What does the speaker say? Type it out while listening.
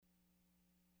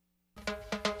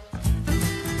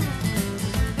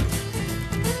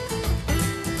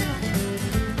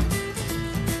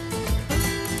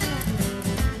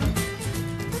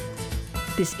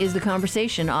This is The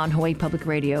Conversation on Hawaii Public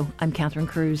Radio. I'm Catherine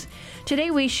Cruz.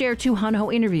 Today we share two Hana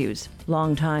interviews.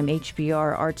 Longtime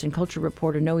HPR arts and culture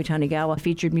reporter Noe Tanigawa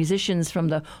featured musicians from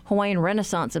the Hawaiian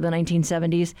Renaissance of the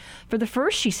 1970s. For the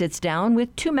first, she sits down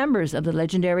with two members of the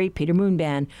legendary Peter Moon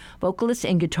Band, vocalist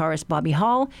and guitarist Bobby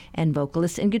Hall and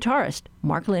vocalist and guitarist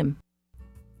Mark Lim.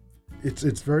 It's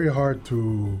very hard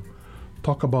to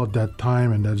talk about that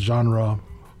time and that genre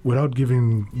without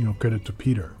giving credit to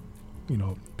Peter.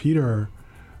 Peter,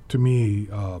 to me,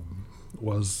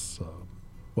 was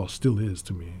still is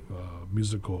to me,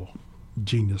 musical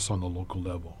genius on the local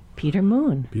level. Peter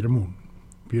Moon.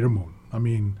 I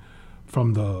mean,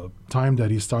 from the time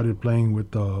that he started playing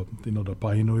with the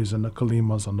Pahinuis and the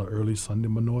Kalimas on the early Sunday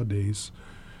Manoa days,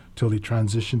 till he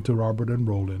transitioned to Robert and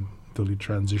Roland, till he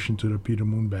transitioned to the Peter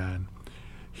Moon Band,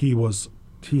 he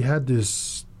had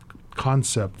this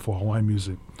concept for Hawaiian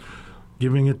music,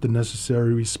 giving it the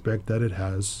necessary respect that it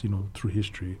has, through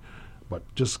history, but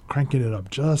just cranking it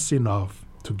up just enough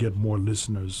to get more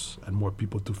listeners and more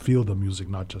people to feel the music,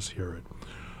 not just hear it.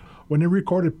 When they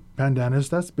recorded Pandanus,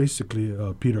 that's basically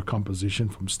a Peter composition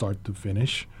from start to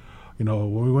finish.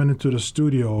 When we went into the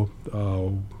studio,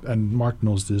 and Mark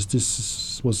knows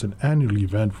this was an annual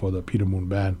event for the Peter Moon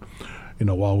Band.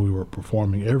 While we were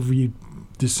performing every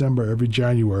December, every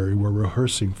January, we're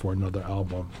rehearsing for another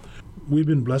album. We've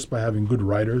been blessed by having good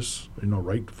writers,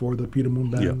 write for the Peter Moon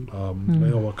Band.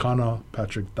 Leo Wakana,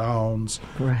 Patrick Downs.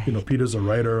 Right. Peter's a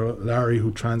writer. Larry,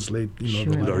 who translates, Sure.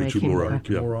 the Larry Kimura.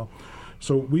 Kimura.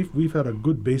 So we've had a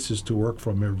good basis to work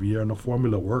from every year, and the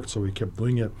formula worked, so we kept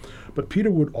doing it. But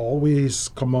Peter would always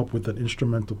come up with an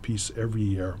instrumental piece every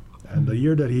year. And the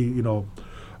year that he,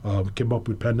 came up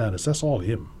with Pandanus, that's all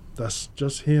him. That's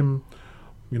just him,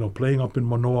 playing up in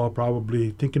Manoa,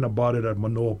 probably thinking about it at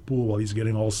Manoa Pool while he's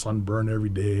getting all sunburned every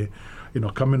day,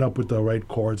 coming up with the right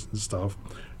chords and stuff.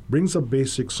 Brings a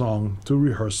basic song to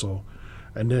rehearsal,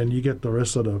 and then you get the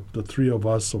rest of the three of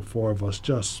us or four of us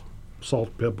just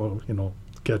salt, pepper,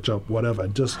 ketchup, whatever,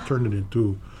 and just turn it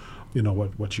into,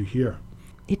 what you hear.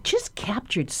 It just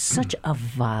captured such a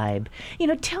vibe.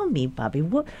 Tell me, Bobby,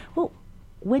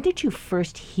 when did you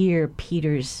first hear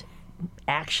Peter's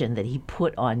action that he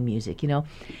put on music?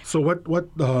 So what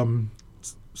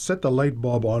set the light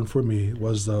bulb on for me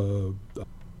was the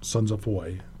Sons of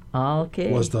Hawaii.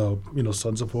 Okay. Was the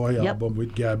Sons of Hawaii album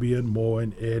with Gabby and Mo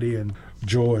and Eddie and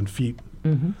Joe and Feet.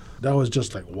 Mm-hmm. That was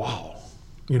just like, wow.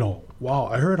 Wow,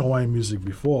 I heard Hawaiian music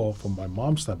before from my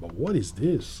mom's time, but what is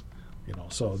this?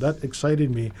 So that excited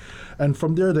me. And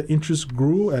from there, the interest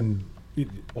grew, and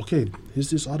here's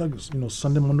this other,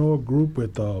 Sunday Manoa group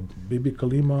with Baby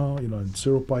Kalima, and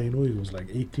Cyril Painui, who was like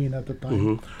 18 at the time.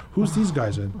 Mm-hmm. Who's these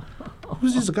guys? And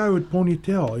who's this guy with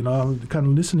ponytail? I'm kind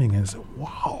of listening and say,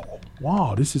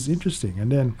 wow, this is interesting.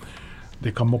 And then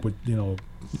they come up with,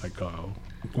 like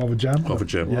Guava Jam. Guava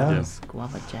Jam, yes.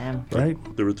 Guava Jam. Right?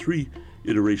 There were three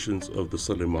iterations of the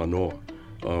Sunday Manoa.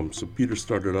 So Peter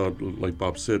started out, like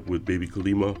Bob said, with Baby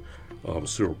Kalima,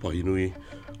 Cyril Pahinui,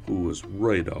 who was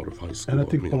right out of high school. And I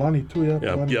think Palani too,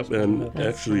 Yep, and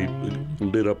actually it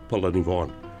lit up Palani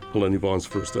Vaughn. Palani Vaughn's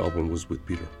first album was with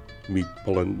Peter. Meet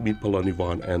Palani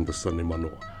Vaughn and the Sunday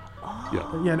Manoa.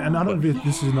 Yeah, and I don't know if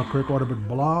this is in the correct order, but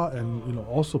Blah and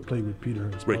also played with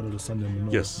Peter as part of the Sunday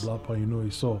Manoa. Yes. Blah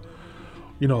Pahinui. So,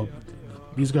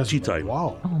 these guys, G-Type.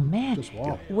 Wow. Oh, man. Just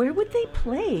wow. Where would they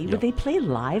play? Would they play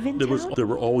live in town? There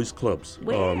were always clubs.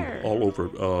 Where? All over.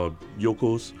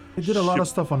 Yoko's. They did a lot of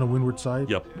stuff on the windward side.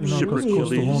 Yep. Shipper Shipper close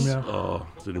to home,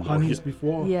 Kelly's. Honey's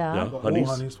before. Yeah. The Honey's.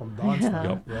 old Honey's from Donstown.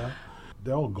 Yep. Yeah.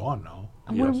 They're all gone now.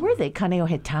 Where were they?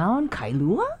 Kaneohe Town?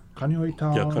 Kailua? Kaneohe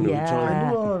Town. Yeah, Kaneohe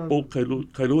Town.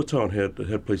 Kailua Kailua Town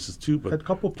had places too, but had a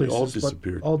couple places, they all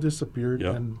disappeared. But all disappeared.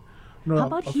 Yeah. And, how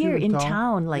about here in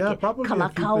town? Like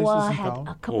Kalakaua had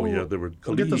a couple. Oh yeah, there were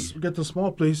Kalihi. Get the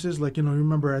small places, like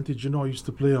remember Auntie Gino used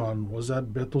to play on, was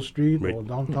that Bethel Street or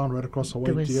downtown right across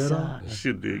Hawaii Theater?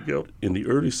 In the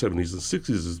early 70s and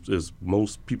 60s, as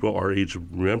most people our age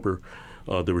remember,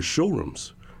 there were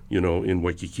showrooms, in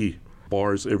Waikīkī.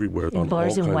 Bars everywhere.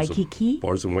 Bars in Waikīkī?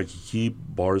 Bars in Waikīkī.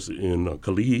 Bars in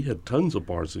Kalihi. Had tons of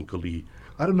bars in Kalihi.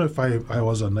 I don't know if I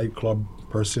was a nightclub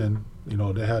person.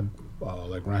 They had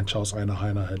like Ranch House Aina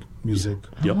had music.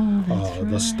 Yep.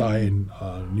 The Stein,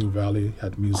 New Valley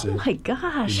had music. Oh my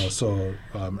gosh.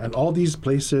 And all these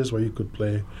places where you could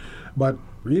play. But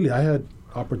really, I had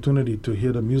opportunity to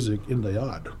hear the music in the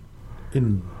yard,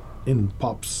 in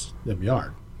Pop's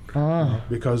yard.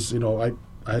 Because,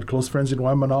 I had close friends in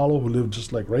Waimanalo who lived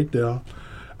just like right there.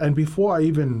 And before I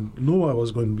even knew I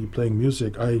was going to be playing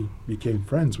music, I became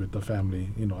friends with the family,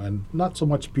 and not so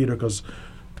much Peter because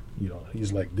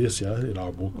he's like this, in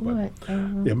our book. But What?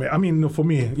 yeah, I mean, for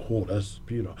me, that's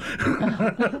Peter.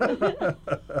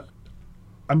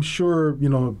 I'm sure,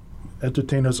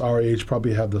 entertainers our age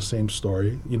probably have the same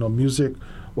story. Music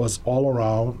was all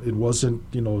around. It wasn't,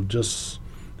 just,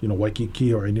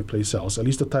 Waikīkī or any place else. At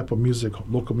least the type of music,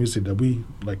 local music that we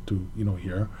like to,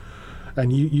 hear.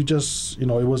 And you just, it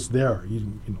was there.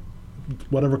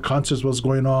 Whatever concerts was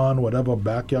going on, whatever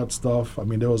backyard stuff. I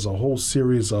mean, there was a whole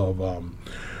series of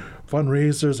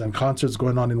fundraisers and concerts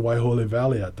going on in Waihole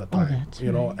Valley at that time.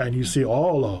 Right. And you see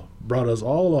all the brothers,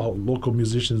 all the local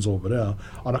musicians over there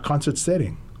on a concert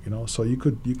setting. So you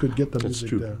could get the That's music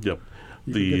true. there. Yep.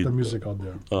 You could get the music out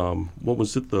there. What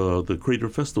was it? The Crater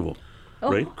Festival,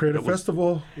 right? Crater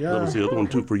Festival, yeah. That was the other one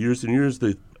too. For years and years,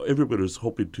 everybody was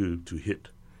hoping to hit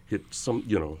some,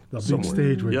 The big somewhere.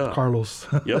 stage with Carlos.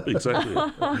 Yep, exactly.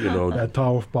 That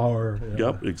Tower of Power. Yeah.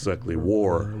 Yep, exactly.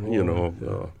 War.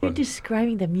 You're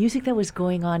describing the music that was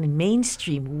going on in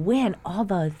mainstream when all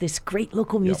this great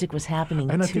local music was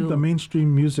happening And too. I think the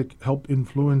mainstream music helped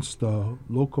influence the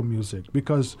local music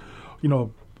because,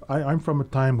 I'm from a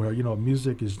time where,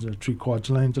 music is the 3 chords,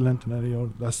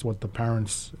 that's what our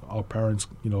parents,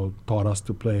 taught us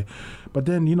to play. But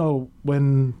then,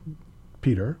 when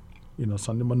Peter,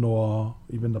 Sunday Manoa,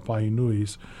 even the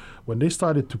Pahinuis, when they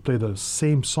started to play the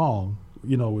same song,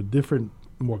 with different,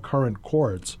 more current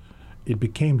chords, it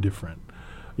became different.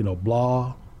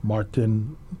 Blah,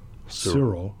 Martin,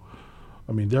 Cyril.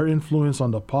 I mean, their influence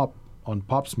on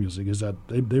pop's music is that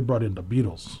they brought in the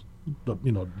Beatles. The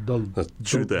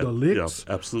licks,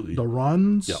 yeah, absolutely. the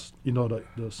runs, Yeah.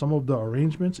 the some of the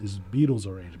arrangements is Beatles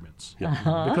arrangements. Yeah.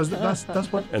 Because that's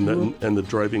what And the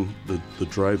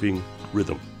driving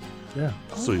rhythm. yeah.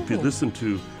 So if you listen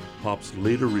to Pop's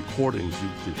later recordings, you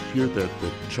could hear that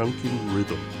chunking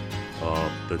rhythm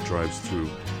that drives through.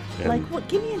 And, like what?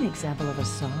 Give me an example of a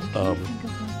song. Can you think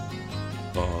of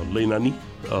one? Leinani,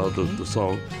 the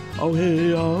song. Oh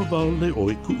hey, le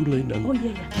oi ku leinani. Oh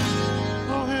yeah.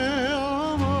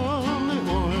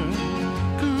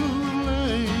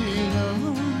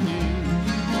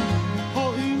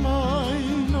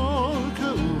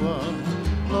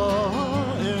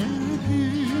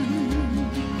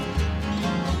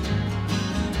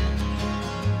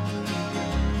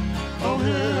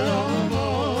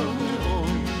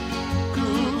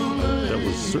 That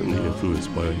was certainly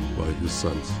influenced by his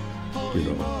sons,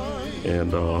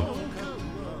 And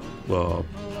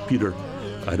Peter,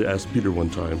 I had asked Peter one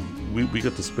time. We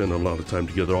got to spend a lot of time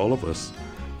together, all of us.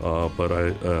 But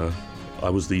I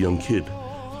was the young kid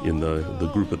in the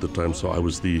group at the time, so I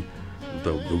was the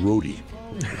roadie.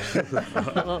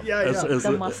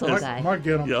 The muscle guy. Mark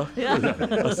get 'em. Yeah.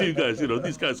 I see you guys.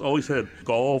 These guys always had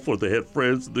golf or they had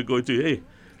friends. They're going to, hey,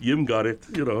 Yim got it.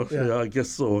 Yeah, I guess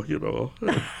so.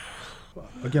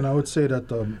 Again, I would say that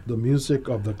the music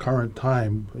of the current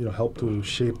time, helped to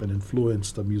shape and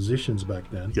influence the musicians back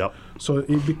then. Yep. So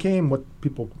it became what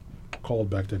people called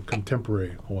back then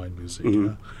contemporary Hawaiian music. Mm-hmm.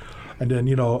 Yeah? And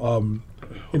then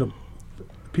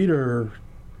Peter,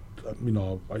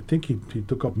 I think he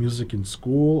took up music in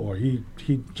school, or he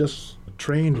just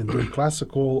trained in doing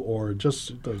classical or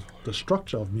just the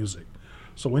structure of music.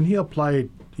 So when he applied,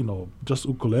 just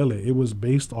ukulele, it was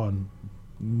based on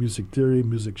music theory,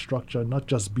 music structure, not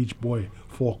just Beach Boy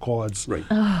 4 chords. Right.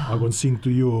 I'm gonna sing to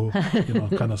you,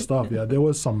 kind of stuff. Yeah, there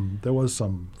was some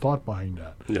thought behind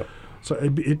that. Yeah. So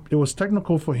it was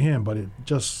technical for him, but it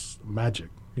just magic.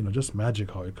 Just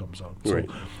magic how it comes out. So Right.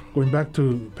 going back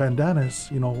to Pandanus,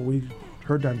 we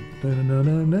heard that.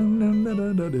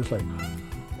 It's like,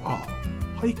 wow,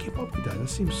 how you came up with that? That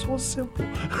seems so simple.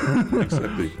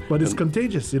 Exactly. But it's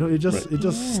contagious, it just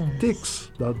Yes.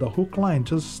 sticks. The hook line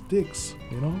just sticks,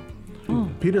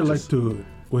 Peter liked to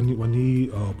when he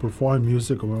performed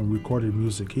music or when recorded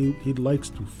music, he likes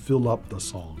to fill up the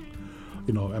song,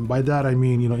 and by that I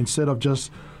mean instead of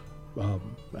just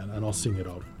and I'll sing it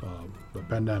out. The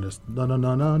Pandanus, dun dun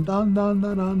dun dun dun dun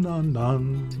dun dun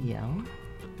dun. Yeah.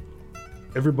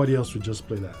 Everybody else would just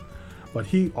play that, but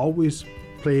he always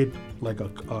played like a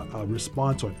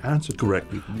response or an answer to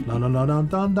Correct. it. No, no, no, no,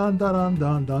 dun, dun, dun,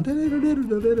 dun, dun, dun,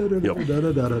 Yep. da,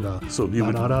 da, da, da, da. So he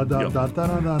would- Da, da, da, yep. da, da,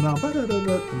 da, da, da, ba, da, da,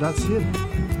 da. That's it.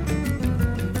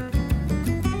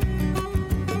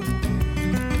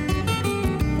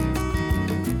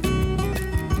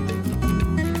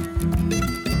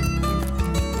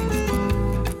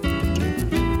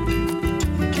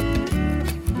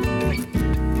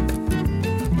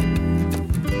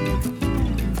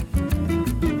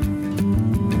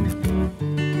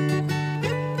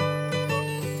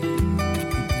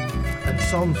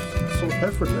 Sounds so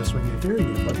effortless when you're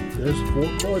hearing it, but there's 4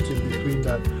 chords in between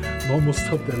that normal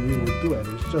stuff that we would do, and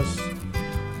it's just,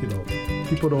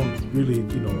 people don't really,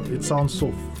 it sounds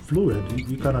so fluid.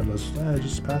 You kind of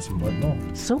just passing, but no.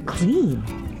 So clean.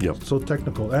 Yep. So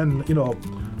technical, and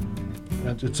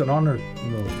and it's an honor,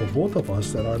 for both of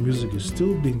us that our music is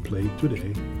still being played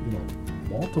today,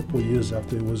 multiple years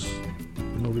after it was,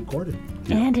 recorded.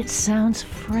 Yeah. And it sounds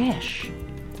fresh.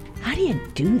 How do you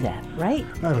do that, right?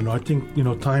 I don't know. I think,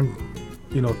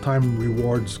 time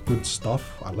rewards good stuff,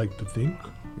 I like to think,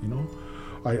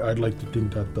 I'd like to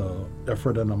think that the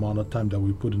effort and amount of time that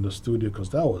we put in the studio, because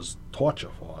that was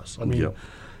torture for us. I mean,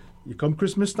 you come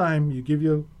Christmas time, you give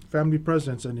your family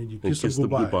presents, and then you kiss them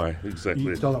goodbye. Exactly.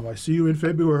 You tell them, I see you in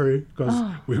February, because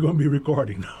we're going to be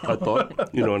recording. I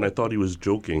thought, and I thought he was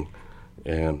joking.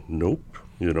 And nope.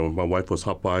 My wife was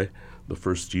hot by the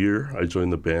first year I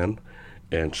joined the band.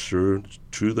 And sure,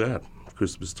 true that.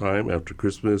 Christmas time, after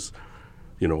Christmas,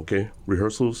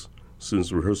 rehearsals. As soon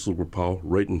as rehearsals were piled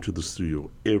right into the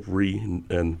studio.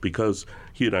 And because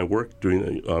he and I worked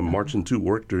during, March and 2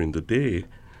 worked during the day,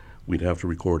 we'd have to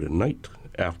record at night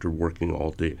after working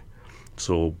all day.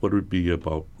 So what would be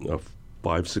about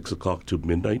 5, 6 o'clock to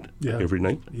midnight every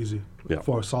night? Easy. Yeah.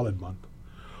 For a solid month.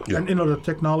 Yeah. And, the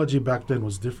technology back then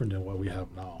was different than what we have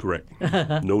now. Correct.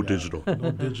 No digital.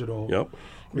 No digital. Yep.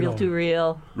 Reel to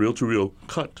reel. Reel to reel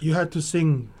cut. You had to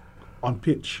sing on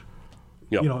pitch.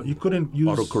 Yep. You couldn't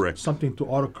use autocorrect. Something to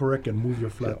autocorrect and move your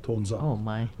flat tones up. Oh,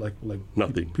 my. Like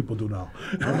nothing. People do now.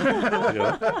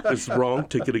 It's wrong.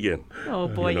 Take it again. Oh,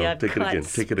 boy, take cut, it again.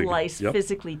 Take it again. splice, Yep.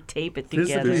 physically tape it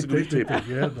together. Physically tape it.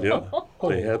 Yep.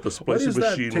 They had the splicing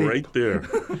machine right there.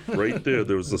 Right there.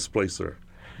 There was a splicer.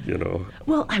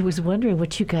 Well, I was wondering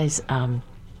what you guys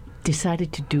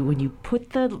decided to do when you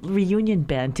put the reunion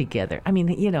band together. I mean,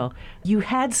 you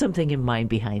had something in mind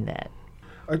behind that.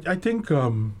 I think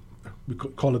we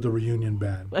could call it the reunion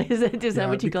band. Is that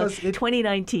what you call it?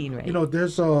 2019, right?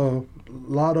 There's a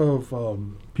lot of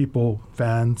people,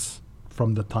 fans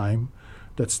from the time,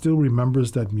 that still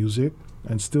remembers that music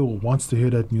and still wants to hear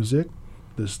that music.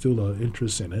 There's still an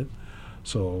interest in it.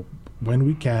 So when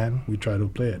we can, we try to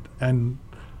play it. And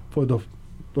for the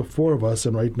 4 of us,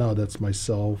 and right now that's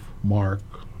myself, Mark,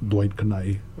 Dwight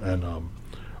Kanai, and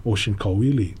Ocean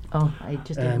Kawili. Oh, I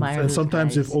just admire And those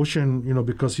sometimes guys. if Ocean,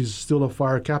 because he's still a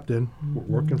fire captain,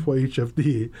 working for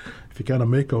HFD, if you kind of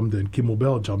make him, then Kim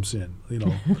Bell jumps in,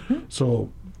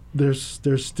 So there's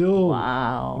still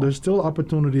there's still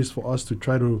opportunities for us to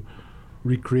try to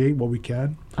recreate what we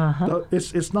can.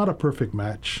 It's not a perfect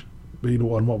match,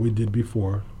 on what we did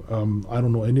before. I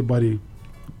don't know anybody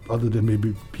other than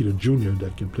maybe Peter Jr.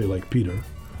 that can play like Peter.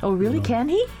 Oh, really? Can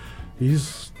he?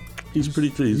 He's very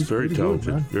talented.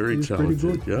 Good, very talented.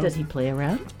 Pretty good. Yeah. Does he play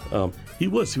around? He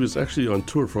was actually on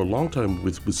tour for a long time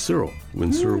with Cyril.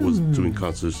 When Cyril was doing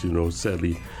concerts,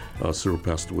 sadly, Cyril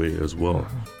passed away as well.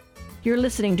 You're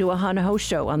listening to a Hana Ho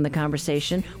Show. On The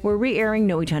Conversation, we're re-airing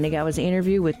Noe Tanigawa's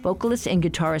interview with vocalist and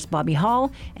guitarist Bobby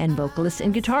Hall and vocalist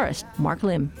and guitarist Mark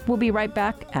Lim. We'll be right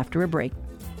back after a break.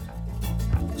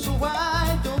 So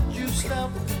why don't you stop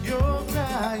your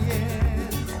crying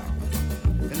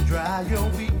and dry your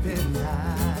weeping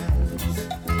eyes?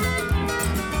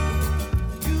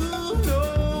 You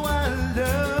know I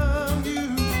love you.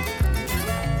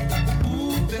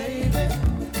 Ooh, baby,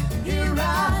 here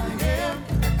I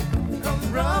am.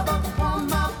 Come rub up on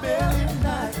my belly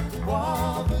like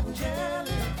water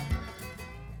jelly.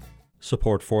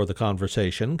 Support for The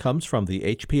Conversation comes from the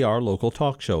HPR Local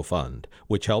Talk Show Fund,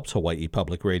 which helps Hawaii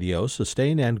Public Radio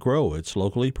sustain and grow its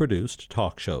locally produced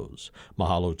talk shows.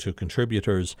 Mahalo to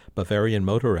contributors, Bavarian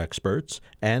Motor Experts,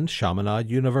 and Chaminade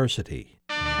University.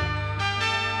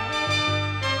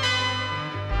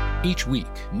 Each week,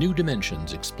 New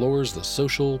Dimensions explores the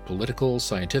social, political,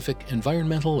 scientific,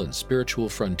 environmental, and spiritual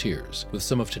frontiers with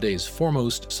some of today's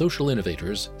foremost social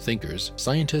innovators, thinkers,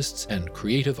 scientists, and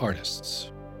creative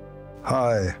artists.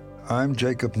 Hi, I'm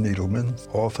Jacob Needleman,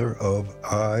 author of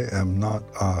I Am Not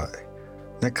I.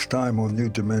 Next time on New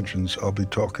Dimensions, I'll be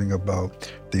talking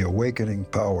about the awakening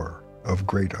power of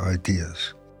great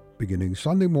ideas. Beginning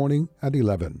Sunday morning at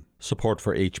 11. Support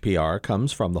for HPR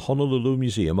comes from the Honolulu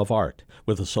Museum of Art,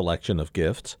 with a selection of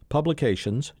gifts,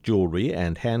 publications, jewelry,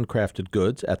 and handcrafted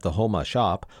goods at the Homa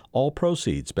shop. All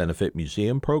proceeds benefit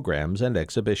museum programs and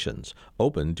exhibitions,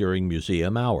 open during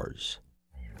museum hours.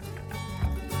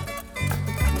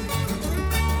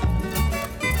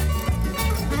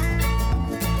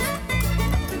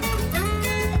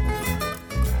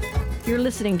 You're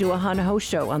listening to a Hana Ho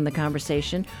Show. On The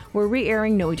Conversation, we're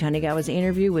re-airing Noe Tanigawa's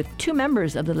interview with 2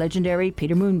 members of the legendary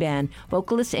Peter Moon Band,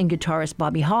 vocalist and guitarist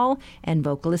Bobby Hall and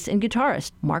vocalist and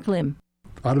guitarist Mark Lim.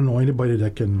 I don't know anybody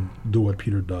that can do what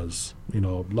Peter does. You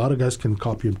know, a lot of guys can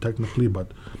copy him technically,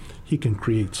 but he can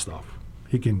create stuff.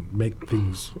 He can make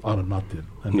things out of nothing,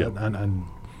 and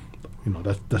you know,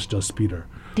 that's just Peter.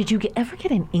 Did you ever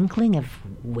get an inkling of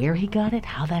where he got it,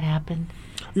 how that happened?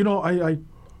 You know, I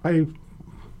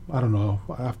don't know.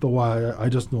 After a while, I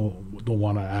just don't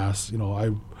want to ask. You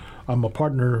know, I'm a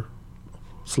partner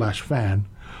 / fan.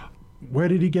 Where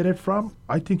did he get it from?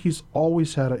 I think he's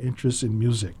always had an interest in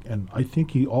music, and I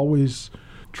think he always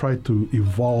tried to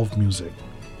evolve music.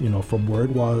 You know, from where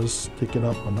it was, take it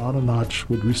up another notch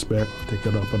with respect, take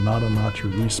it up another notch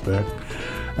with respect,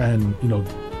 and, you know,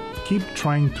 keep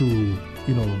trying to,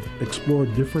 you know, explore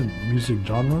different music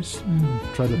genres,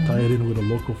 try to tie it in with a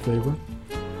local flavor.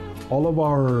 All of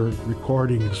our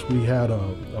recordings, we had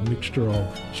a mixture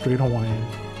of straight Hawaiian,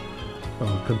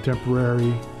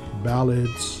 contemporary,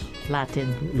 ballads,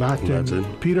 Latin.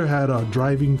 Peter had a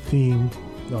driving theme,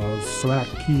 slack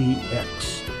key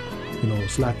X. You know,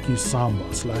 slack key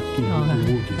samba, slack key boogie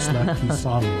woogie, slack key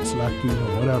samba, slack key, you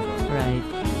know, whatever. Right.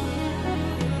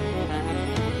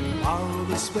 How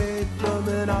the sweet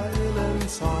German island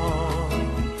song,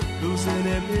 loosen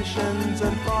inhibitions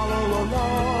and follow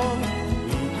along.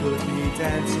 We could be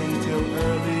dancing till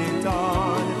early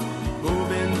dawn,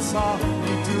 moving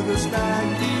softly to the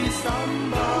slack key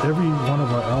samba. Every one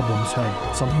of our albums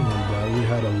had something like that. We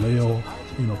had a Leo,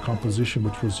 you know, composition,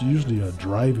 which was usually a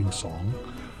driving song.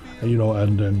 You know,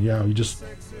 and then, you just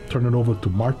turn it over to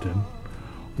Martin.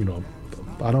 You know,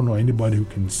 I don't know anybody who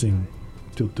can sing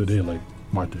till today like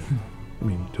Martin. I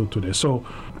mean, till today. So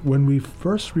when we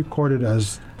first recorded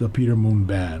as the Peter Moon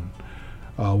Band,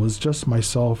 was just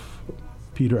myself,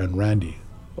 Peter, and Randy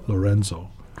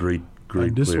Lorenzo. Great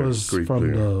and this player. was Great from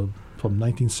player. From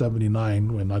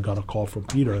 1979 when I got a call from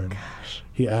Peter, and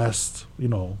he asked, you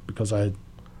know, because I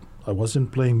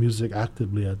wasn't playing music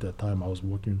actively at that time. I was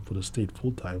working for the state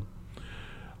full time.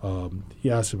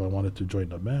 He asked if I wanted to join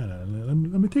the band.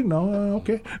 And let me think now.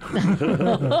 Okay.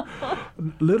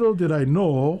 Little did I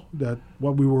know that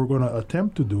what we were going to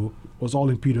attempt to do was all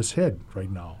in Peter's head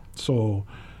right now. So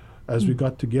as we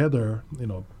got together, you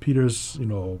know, Peter's, you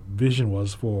know, vision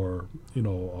was for, you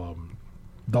know,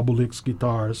 double licks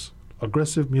guitars,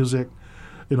 aggressive music,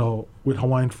 you know, with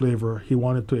Hawaiian flavor. He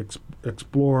wanted to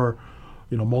explore,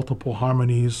 you know, multiple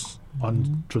harmonies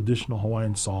on traditional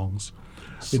Hawaiian songs.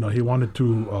 You know, he wanted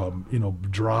to, you know,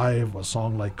 drive a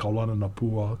song like Kaulana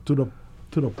Napua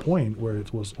to the point where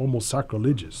it was almost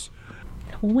sacrilegious.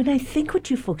 When I think what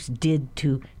you folks did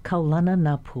to Kaulana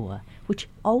Napua, which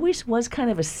always was kind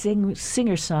of a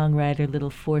singer-songwriter, little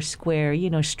four-square, you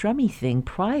know, strummy thing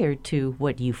prior to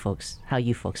how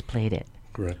you folks played it.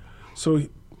 Correct. So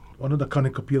one of the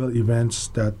Kanikapila events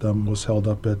that was held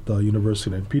up at the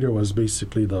university, and Peter was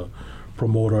basically the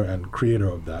promoter and creator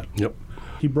of that. Yep.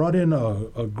 He brought in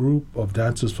a group of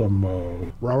dancers from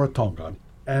Rarotonga,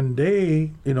 and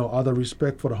they, you know, out of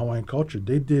respect for the Hawaiian culture,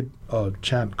 they did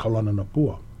chant Kaulana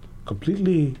Napua,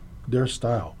 completely their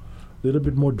style. A little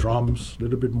bit more drums, a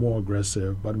little bit more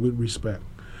aggressive, but with respect.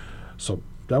 So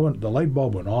the light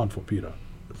bulb went on for Peter.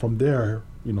 From there,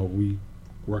 you know, we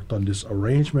worked on this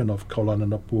arrangement of Kaulana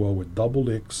Napua with double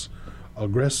licks,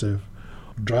 aggressive,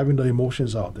 driving the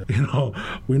emotions out there. You know,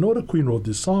 we know the Queen wrote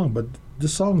this song, but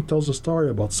this song tells a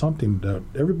story about something that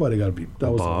everybody got to be.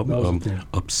 That was the thing.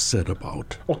 Upset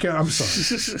about. Okay, I'm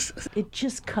sorry. It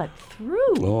just cut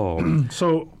through. Oh.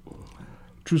 So,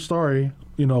 true story.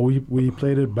 You know, we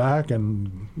played it back,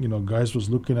 and you know, guys was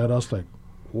looking at us like,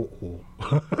 "Oh,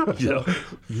 Yeah.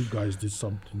 you guys did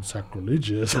something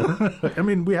sacrilegious." I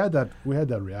mean, we had that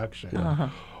reaction. Uh-huh.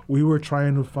 We were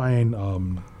trying to find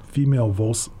female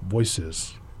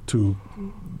voices to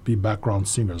be background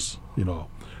singers, you know,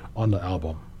 on the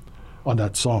album, on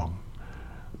that song,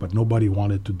 but nobody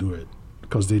wanted to do it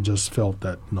because they just felt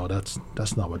that no, that's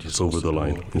not what you're supposed over the to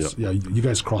line. do. Yeah. You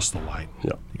guys crossed the line.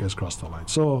 Yeah. You guys crossed the line.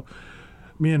 So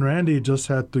me and Randy just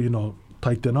had to, you know,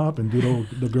 tighten up and do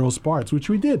the girls' parts, which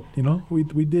we did. You know, we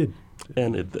did.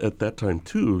 And at that time,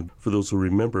 too, for those who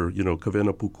remember, you know,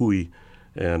 Kawena Pukui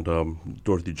and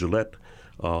Dorothy Gillette,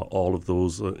 all of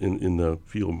those in the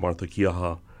field, Martha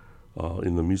Kiaha,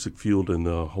 in the music field and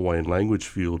the Hawaiian language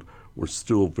field were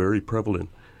still very prevalent,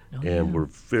 and were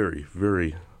very,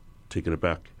 very taken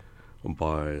aback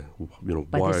by, you know,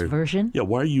 By this version? Yeah,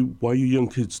 why are you young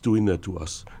kids doing that to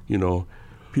us? You know,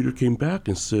 Peter came back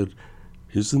and said,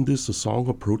 "Isn't this a song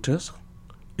of protest?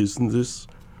 Isn't this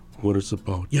what it's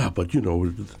about?" Yeah, but you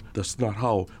know, that's not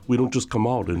how. We don't just come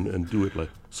out and do it like.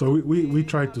 So we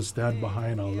tried to stand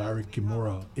behind our Larry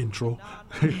Kimura intro.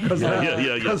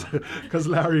 Because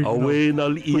Larry Away na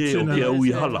puts in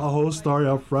a whole story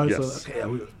up front. Yes. So,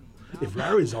 okay, if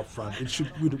Larry's up front,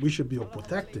 we should be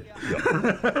protected.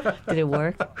 Yeah. Did it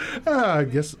work? I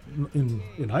guess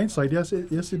in hindsight, yes,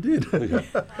 it did. Yeah.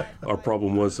 Our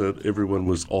problem was that everyone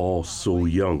was all so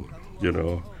young,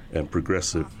 and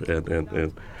progressive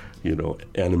and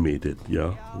animated,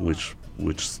 which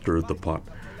stirred the pot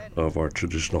of our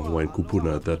traditional Hawaiian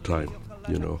kupuna at that time,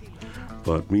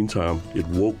 But meantime, it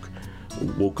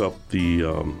woke up the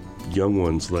young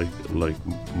ones like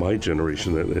my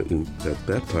generation at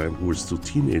that time, who were still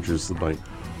teenagers, and like,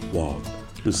 wow,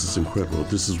 this is incredible.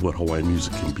 This is what Hawaiian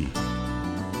music can be.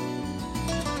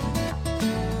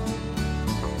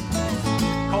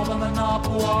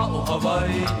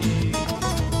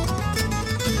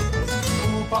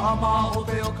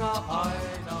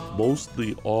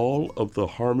 Mostly all of the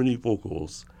harmony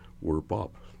vocals were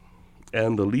Bob,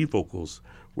 and the lead vocals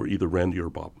were either Randy or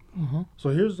Bob. Mm-hmm. So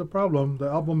here's the problem. The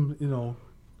album,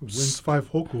 wins 5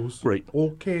 hokos. Right.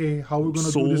 Okay, how are we going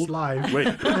to do this live?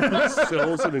 Right.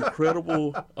 Sells an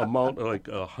incredible amount, like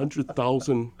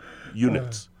 100,000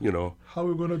 units, How are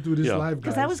we going to do this live, guys?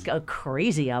 Because that was a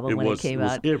crazy album when it came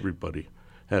out. Everybody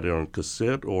had it on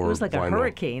cassette or vinyl. It was like vinyl. A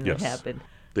hurricane that happened.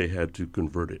 They had to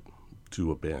convert it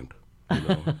to a band,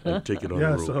 and take it on the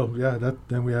road.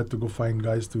 Then we had to go find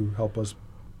guys to help us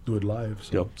do it live.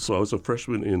 So. Yep. So I was a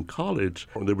freshman in college,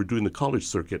 and they were doing the college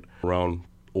circuit around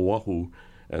Oahu,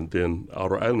 and then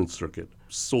Outer Island circuit.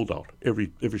 Sold out.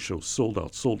 Every show sold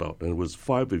out. And it was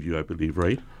 5 of you, I believe,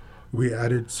 right? We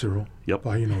added Cyril. Yep.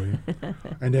 Pahinoi.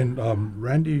 And then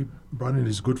Randy brought in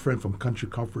his good friend from Country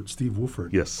Comfort, Steve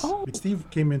Wooford. Yes. Oh. Steve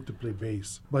came in to play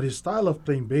bass, but his style of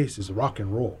playing bass is rock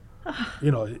and roll.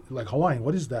 Like Hawaiian.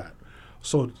 What is that?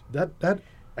 So that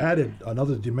added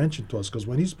another dimension to us, because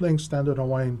when he's playing standard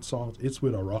Hawaiian songs, it's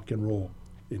with a rock and roll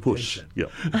intention.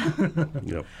 Push.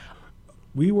 Yep.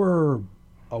 We were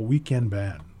a weekend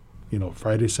band.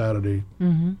 Friday, Saturday,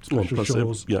 special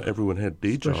shows. Everyone had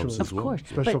day jobs as well. Of course.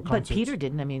 Special But concerts. Peter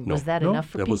didn't. I mean, No. was that No, enough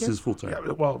for That Peter? was his full time.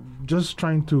 Yeah, well, just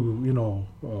trying to,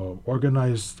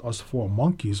 organize us 4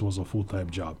 monkeys was a full-time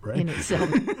job, right? In itself.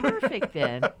 Perfect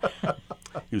then.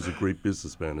 He was a great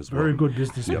businessman as well. Very good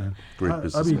businessman. Great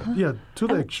businessman. To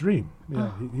the extreme.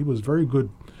 Yeah, he was very good.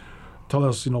 Tell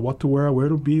us, what to wear, where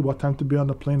to be, what time to be on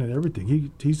the plane, and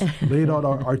everything. He's laid out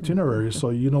our itinerary,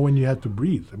 so when you had to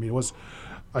breathe. I mean,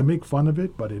 I make fun of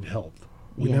it, but it helped.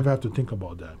 We never have to think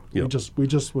about that. Yep. We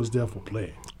just was there for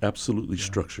play. Absolutely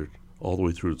structured all the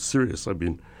way through. It's serious. I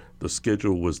mean, the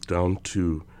schedule was down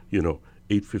to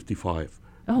 8:55.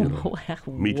 Wow.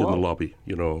 Meet in the lobby.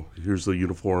 Here's the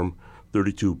uniform,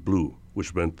 32 blue,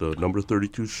 which meant the number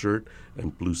 32 shirt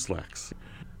and blue slacks.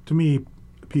 To me,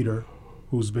 Peter,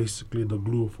 who's basically the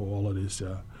glue for all of this,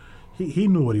 he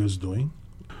knew what he was doing.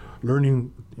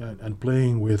 Learning and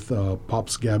playing with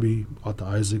Pops Gabby, Ata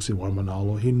Isaacs in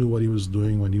Waimanalo, he knew what he was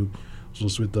doing when he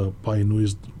was with the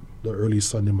Painuis the early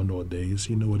Sunday Manoa days.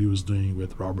 He knew what he was doing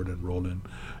with Robert and Roland.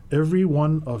 Every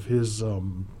one of his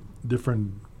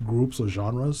different groups or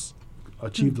genres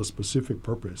achieved a specific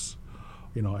purpose,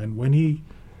 And when he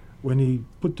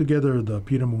put together the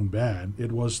Peter Moon Band,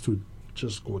 it was to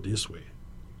just go this way.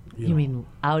 You mean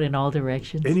out in all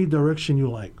directions? Any direction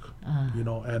you like,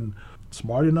 and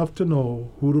smart enough to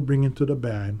know who to bring into the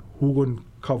band, who would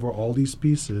cover all these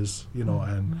pieces,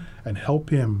 and help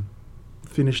him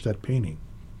finish that painting.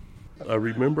 I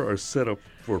remember our setup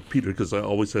for Peter, because I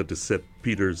always had to set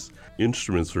Peter's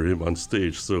instruments for him on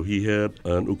stage. So he had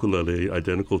an ukulele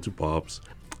identical to Bob's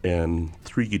and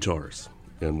 3 guitars.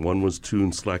 And one was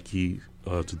tuned slack key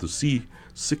to the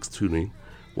C6 tuning,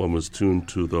 one was tuned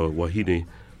to the Wahine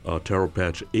Taro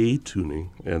Patch A tuning,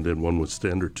 and then one was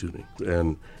standard tuning.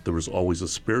 And there was always a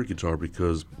spare guitar,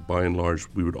 because by and large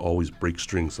we would always break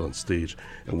strings on stage.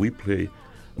 And we play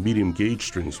medium gauge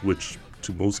strings, which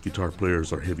to most guitar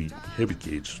players are heavy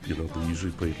gauge. They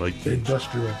usually play light gauge.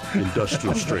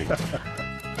 Industrial string.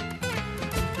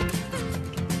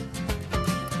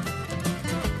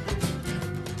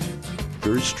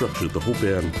 Very structured. The whole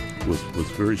band was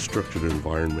very structured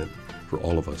environment for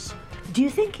all of us. Do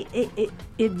you think it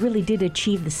really did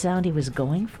achieve the sound he was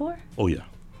going for? Oh, yeah.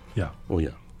 Yeah. Oh, yeah.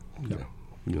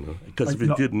 Because if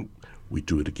it didn't, we'd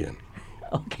do it again.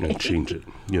 Okay. And change it,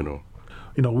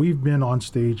 We've been on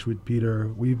stage with Peter.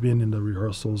 We've been in the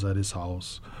rehearsals at his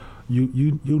house.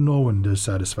 You know when there's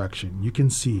satisfaction. You can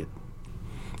see it.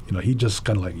 He just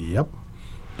kind of like, yep,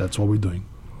 that's what we're doing.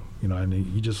 And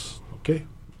he just, okay.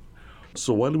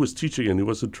 So while he was teaching and he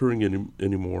wasn't touring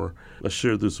anymore, I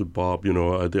shared this with Bob.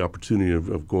 I had the opportunity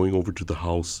of going over to the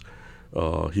house.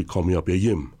 He called me up,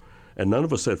 Yim. And none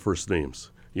of us had first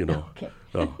names, Okay.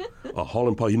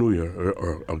 Holland Pahinui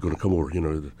are going to come over,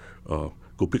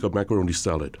 go pick up macaroni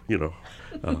salad,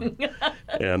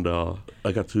 And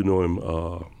I got to know him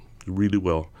really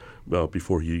well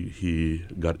before he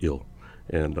got ill.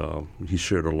 And he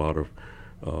shared a lot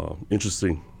of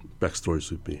interesting backstories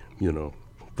with me,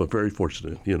 but very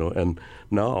fortunate, And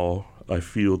now I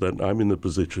feel that I'm in the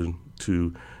position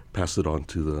to pass it on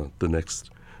to the next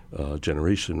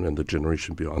generation and the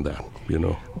generation beyond that,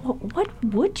 What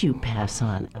would you pass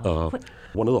on?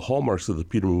 One of the hallmarks of the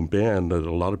Peter Moon Band that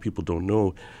a lot of people don't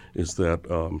know is that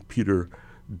Peter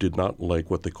did not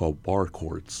like what they call bar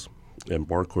chords. And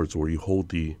bar chords where you hold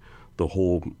the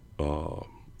whole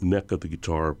neck of the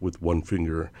guitar with one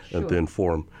finger and then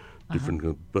form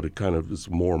different, but it kind of is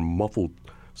more muffled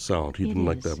sound. He didn't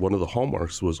like that. One of the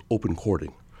hallmarks was open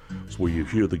chording. It's where you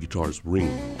hear the guitars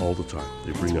ring all the time.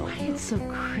 They ring out. Why it's so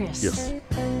crisp. Yes.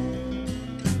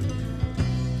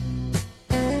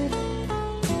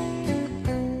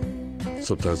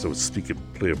 Sometimes I would sneak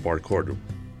and play a bar chord to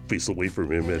face away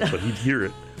from him, but he'd hear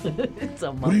it. It's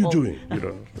a what are you doing?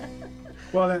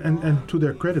 Well, and to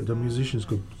their credit, the musicians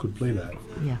could play that.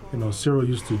 Yeah. Cyril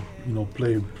used to,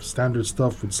 play standard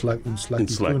stuff with slack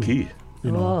key.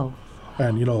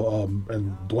 And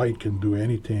and Dwight can do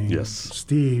anything. Yes.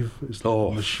 Steve is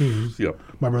like machines. Yep.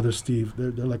 My brother Steve,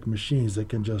 they're like machines. They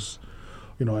can just,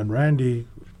 and Randy,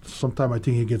 sometimes I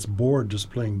think he gets bored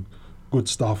just playing good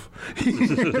stuff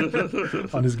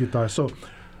on his guitar. So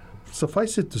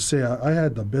suffice it to say, I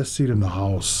had the best seat in the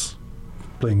house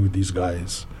playing with these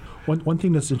guys. One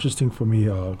thing that's interesting for me,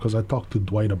 because I talked to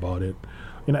Dwight about it,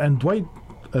 and Dwight,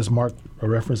 as Mark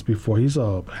referenced before, he's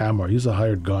a hammer. He's a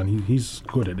hired gun. He's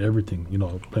good at everything,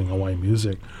 playing Hawaiian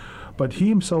music. But he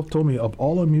himself told me of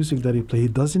all the music that he played, he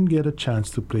doesn't get a chance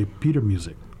to play Peter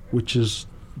music, which is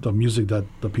the music that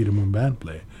the Peter Moon Band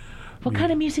play. What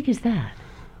kind of music is that?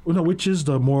 Which is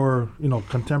the more,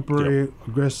 contemporary,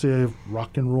 aggressive,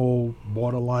 rock and roll,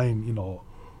 borderline,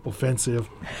 offensive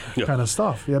kind of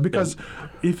stuff. Yeah, because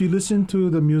if you listen to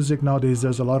the music nowadays,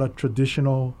 there's a lot of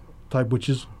traditional type, which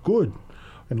is good.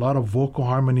 And a lot of vocal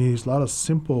harmonies, a lot of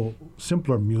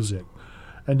simpler music.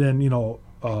 And then,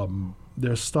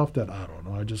 there's stuff that, I don't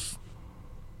know, I just,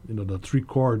 the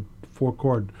 3-chord,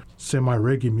 4-chord,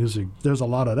 semi-reggae music, there's a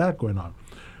lot of that going on.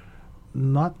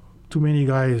 Not too many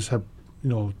guys have,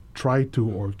 tried to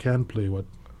or can play what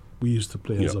we used to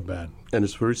play as a band. And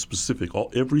it's very specific.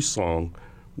 Every song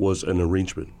was an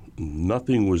arrangement.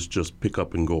 Nothing was just pick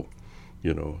up and go.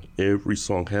 Every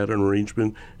song had an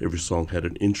arrangement, every song had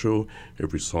an intro,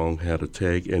 every song had a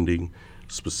tag ending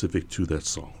specific to that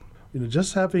song.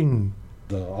 Just having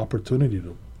the opportunity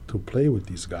to play with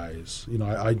these guys,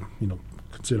 I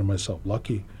consider myself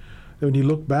lucky. And when you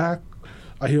look back,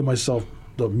 I hear myself,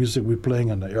 the music we're playing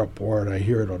on the airport, I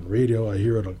hear it on radio, I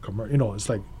hear it on commercial, it's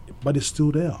like, but it's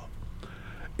still there.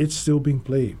 It's still being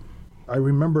played. I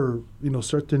remember,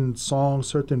 certain songs,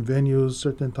 certain venues,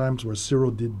 certain times where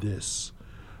Cyril did this,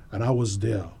 and I was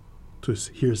there to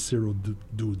hear Cyril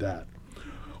do that.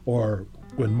 Or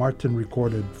when Martin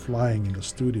recorded Flying in the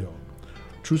studio.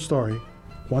 True story,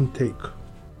 one take.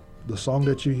 The song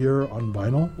that you hear on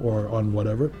vinyl or on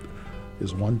whatever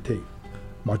is one take.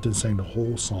 Martin sang the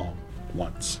whole song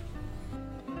once.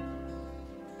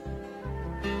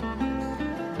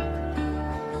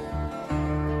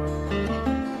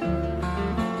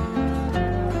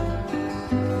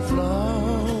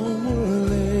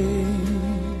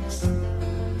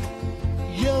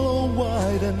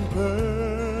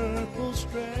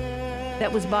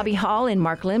 That was Bobby Hall and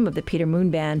Mark Lim of the Peter Moon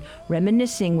Band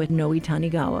reminiscing with Noe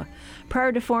Tanigawa.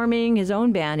 Prior to forming his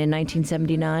own band in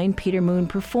 1979, Peter Moon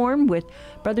performed with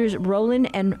brothers Roland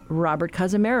and Robert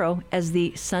Cazimero as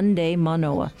the Sunday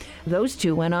Manoa. Those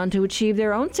two went on to achieve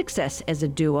their own success as a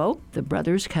duo, the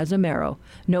brothers Cazimero.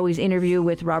 Noe's interview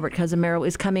with Robert Cazimero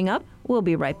is coming up. We'll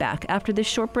be right back after this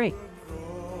short break.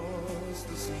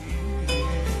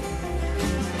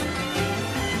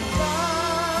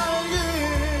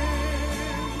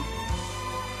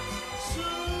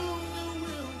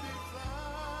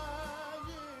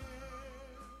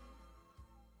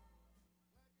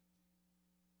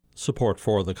 Support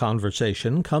for the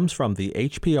conversation comes from the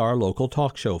HPR Local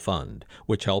Talk Show Fund,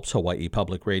 which helps Hawaii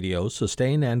Public Radio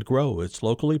sustain and grow its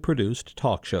locally produced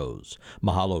talk shows.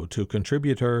 Mahalo to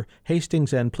contributor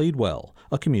Hastings and Pleadwell,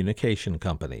 a communication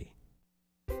company.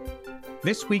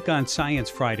 This week on Science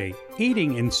Friday,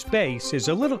 eating in space is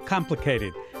a little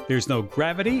complicated. There's no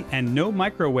gravity and no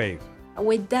microwave.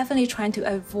 We're definitely trying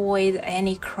to avoid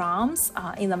any crumbs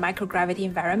in the microgravity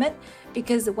environment,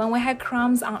 because when we have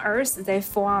crumbs on Earth, they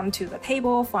fall onto the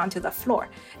table, fall onto the floor.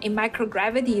 In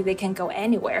microgravity, they can go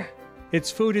anywhere. It's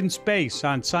Food in Space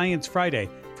on Science Friday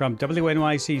from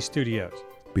WNYC Studios.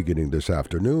 beginning this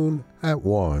afternoon at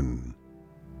 1.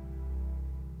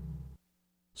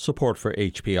 Support for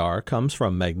HPR comes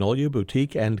from Magnolia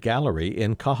Boutique and Gallery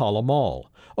in Kahala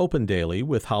Mall, open daily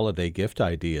with holiday gift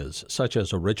ideas such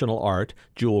as original art,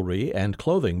 jewelry, and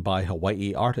clothing by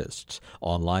Hawaii artists.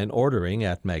 Online ordering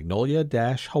at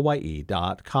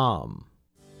magnolia-hawaii.com.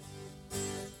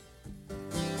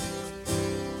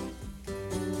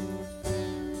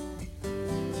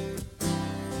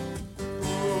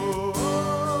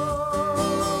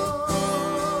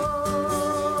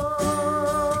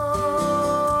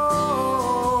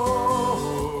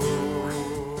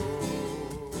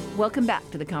 Welcome back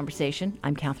to the conversation.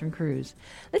 I'm Catherine Cruz.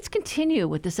 Let's continue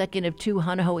with the second of two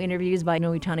Hana interviews by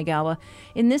Noe Tanigawa.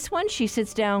 In this one, she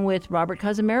sits down with Robert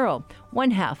Cazimero,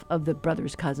 one half of the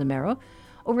brothers Cazimero.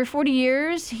 Over 40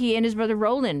 years, he and his brother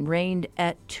Roland reigned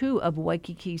at two of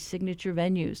Waikiki's signature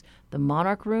venues, the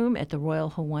Monarch Room at the Royal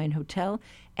Hawaiian Hotel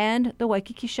and the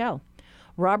Waikīkī Shell.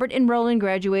 Robert and Roland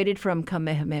graduated from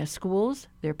Kamehameha schools.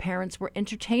 Their parents were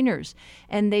entertainers,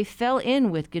 and they fell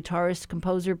in with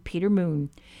guitarist-composer Peter Moon.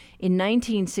 In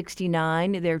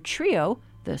 1969, their trio,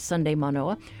 the Sunday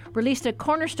Manoa, released a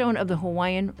cornerstone of the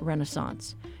Hawaiian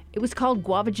Renaissance. It was called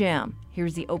Guava Jam.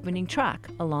 Here's the opening track,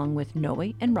 along with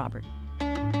Noe and Robert.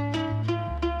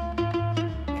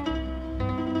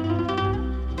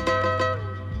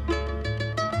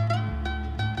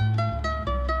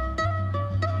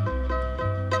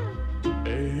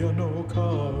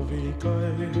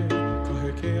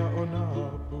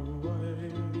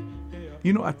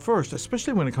 You know, at first,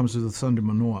 especially when it comes to the Sunday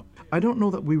Manoa, I don't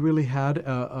know that we really had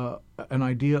an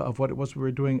idea of what it was we were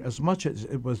doing as much as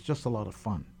it was just a lot of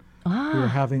fun. We were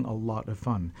having a lot of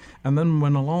fun. And then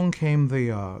when along came the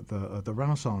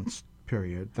Renaissance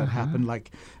period that happened,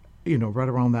 like, you know, right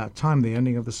around that time, the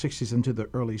ending of the 60s into the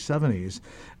early 70s,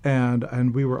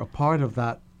 and we were a part of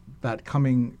that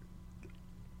coming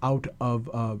out of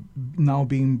now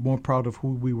being more proud of who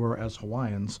we were as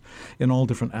Hawaiians in all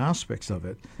different aspects of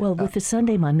it. Well, with the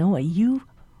Sunday Manoa,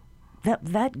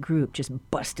 that group just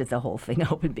busted the whole thing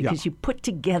open because you put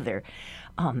together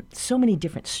so many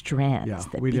different strands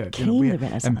that became the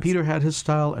Renaissance. And Peter had his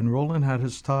style, and Roland had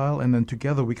his style, and then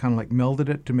together we kind of like melded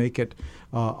it to make it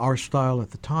our style at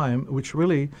the time, which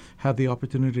really had the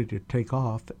opportunity to take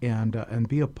off and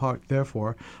be a part,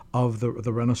 therefore, of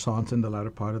the Renaissance in the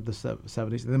latter part of the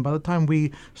 70s. And then by the time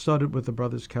we started with the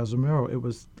brothers Cazimero, it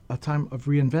was a time of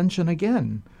reinvention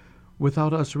again,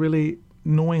 without us really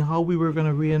knowing how we were going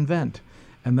to reinvent.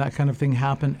 And that kind of thing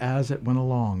happened as it went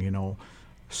along, you know,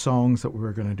 songs that we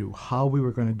were going to do, how we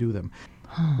were going to do them.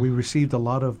 We received a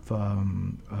lot of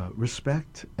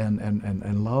respect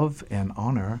and love and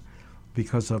honor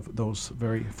because of those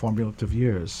very formative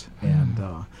years. And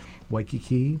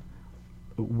Waikīkī,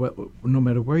 no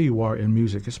matter where you are in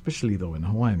music, especially though in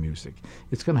Hawaiian music,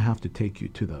 it's going to have to take you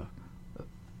to the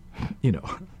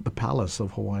palace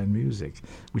of Hawaiian music,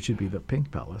 which would be the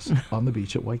Pink Palace on the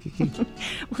beach at Waikīkī.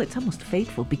 Well, it's almost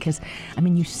fateful because, I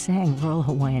mean, you sang Royal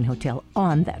Hawaiian Hotel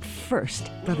on that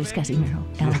first Brothers Cazimero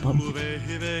album.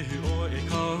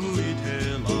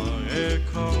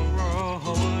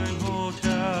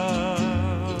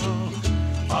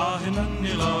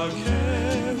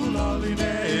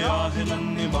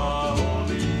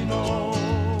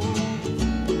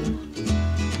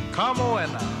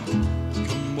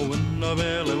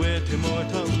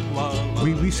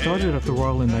 We started at the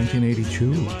Royal in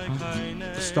 1982.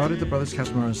 Started the Brothers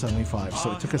Cazimero in 75,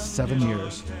 so it took us 7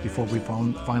 years before we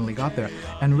finally got there.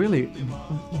 And really,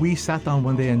 we sat down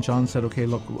one day and John said, okay,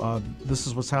 look, this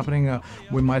is what's happening.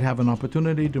 We might have an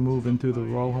opportunity to move into the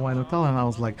Royal Hawaiian Hotel. And I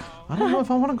was like, I don't know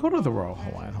if I want to go to the Royal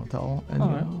Hawaiian Hotel.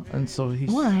 And, and so he...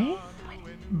 Why?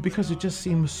 Because it just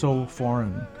seems so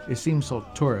foreign. It seems so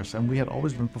tourist. And we had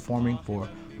always been performing for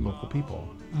local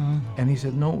people. And he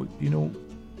said, no,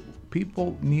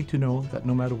 people need to know that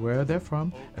no matter where they're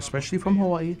from, especially from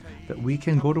Hawaii, that we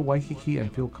can go to Waikīkī and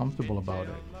feel comfortable about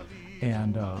it.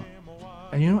 And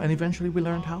eventually we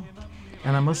learned how.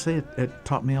 And I must say it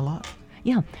taught me a lot.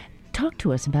 Yeah. Talk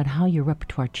to us about how your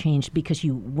repertoire changed, because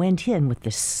you went in with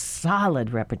this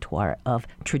solid repertoire of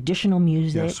traditional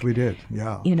music. Yes, we did.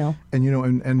 Yeah. And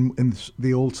in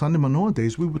the old Sunday Manoa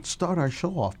days, we would start our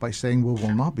show off by saying we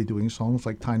will not be doing songs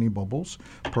like Tiny Bubbles,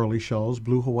 Pearly Shells,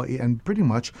 Blue Hawaii, and pretty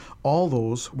much all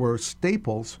those were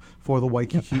staples for the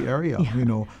Waikīkī area.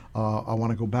 Yeah. I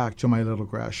Want to Go Back to My Little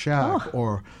Grass Shack,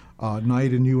 or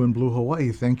Night in You in Blue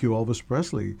Hawaii, Thank You, Elvis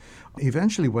Presley.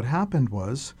 Eventually what happened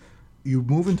was you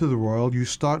move into the world, you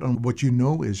start on what you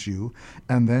know is you,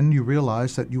 and then you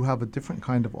realize that you have a different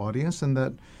kind of audience and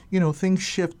that, things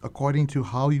shift according to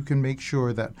how you can make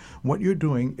sure that what you're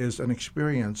doing is an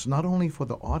experience not only for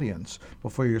the audience,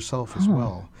 but for yourself as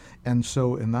well. And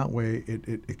so in that way,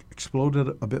 it exploded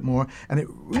a bit more, and it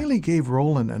really gave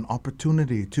Roland an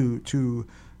opportunity to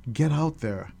get out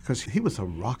there, because he was a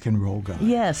rock and roll guy.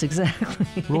 Yes,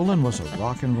 exactly. Roland was a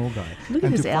rock and roll guy. Look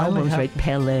at his albums, right?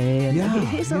 Pele.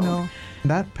 And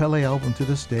that Pele album to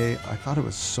this day, I thought it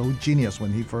was so genius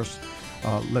when he first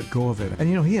let go of it.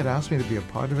 And he had asked me to be a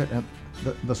part of it, and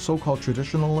the so-called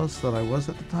traditionalist that I was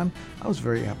at the time, I was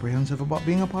very apprehensive about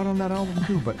being a part of that album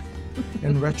too. But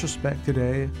in retrospect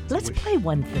today, let's play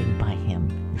one thing by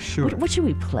him. Sure. What should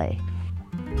we play?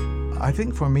 I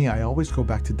think for me, I always go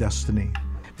back to Destiny.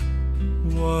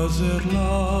 Was it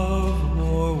love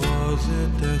or was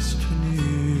it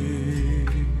destiny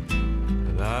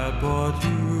that brought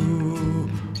you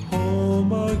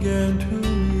home again to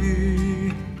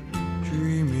me,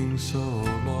 dreaming so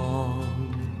long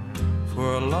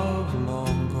for a love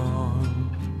long gone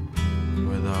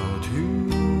without you,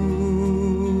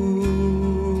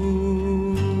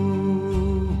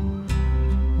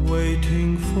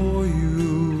 waiting for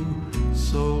you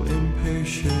so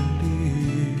impatiently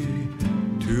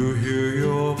to hear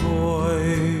your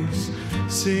voice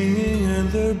singing in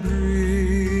the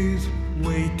breeze,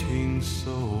 waiting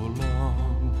so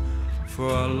long for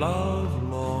a love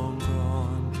long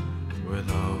gone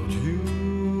without you.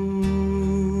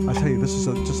 I tell you, this is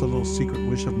just a little secret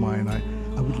wish of mine. I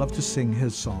would love to sing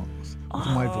his songs with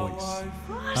my voice.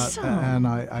 Awesome. And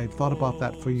I thought about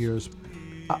that for years.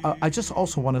 I just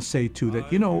also want to say, too,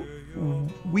 that,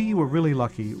 we were really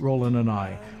lucky, Roland and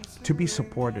I, to be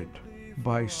supported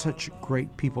by such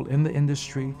great people in the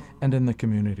industry and in the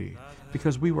community,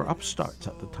 because we were upstarts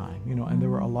at the time, and there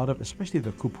were a lot of, especially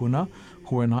the kupuna,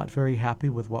 who were not very happy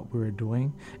with what we were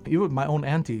doing. Even my own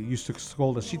auntie used to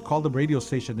scold us. She'd call the radio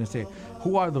station and say,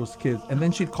 "Who are those kids?" And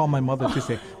then she'd call my mother to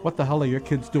say, "What the hell are your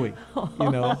kids doing?"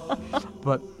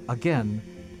 But again,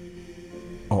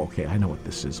 okay, I know what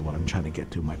this is, what I'm trying to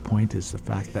get to. My point is the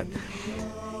fact that,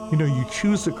 you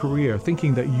choose a career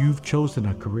thinking that you've chosen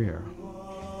a career.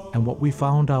 And what we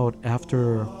found out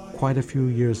after quite a few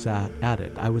years at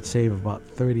it, I would say about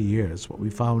 30 years, what we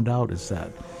found out is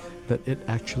that it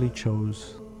actually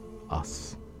chose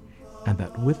us. And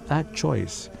that with that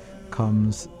choice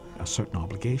comes a certain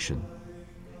obligation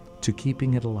to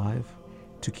keeping it alive,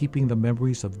 to keeping the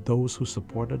memories of those who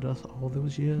supported us all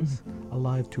those years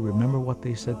alive, to remember what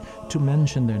they said, to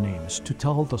mention their names, to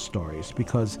tell the stories,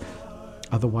 because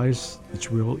otherwise, it's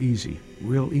real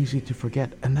easy to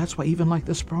forget. And that's why even like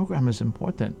this program is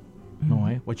important,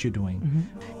 Noi, what you're doing.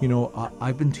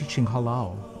 I've been teaching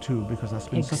halal, too, because that's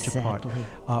been such a part.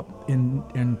 In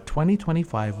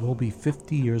 2025, we'll be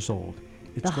 50 years old.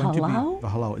 It's the going halal? To be the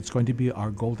halal. It's going to be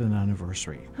our golden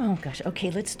anniversary. Oh, gosh.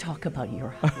 Okay, let's talk about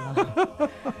your halal.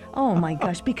 Oh, my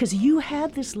gosh, because you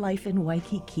had this life in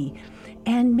Waikīkī,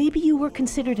 and maybe you were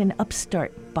considered an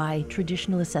upstart by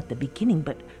traditionalists at the beginning,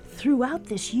 but throughout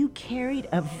this, you carried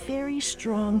a very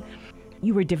strong,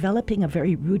 you were developing a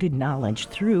very rooted knowledge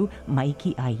through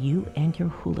Maiki Ayu and your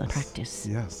hula practice.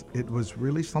 Yes, it was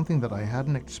really something that I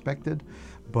hadn't expected,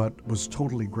 but was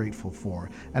totally grateful for.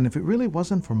 And if it really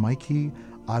wasn't for Maiki,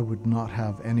 I would not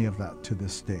have any of that to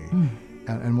this day.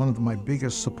 And one of my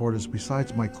biggest supporters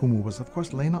besides my kumu was, of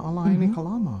course, Lena Alaini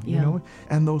Kalama, you know,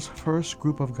 and those first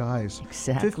group of guys,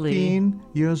 15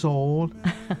 years old,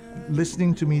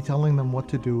 listening to me telling them what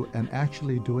to do and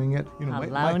actually doing it. You know,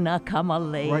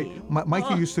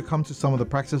 Mikey used to come to some of the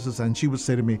practices and she would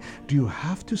say to me, "Do you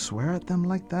have to swear at them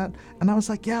like that?" And I was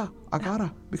like, "Yeah, I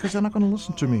gotta, because they're not going to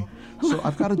listen to me. So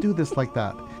I've got to do this like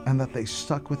that." And that they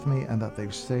stuck with me and that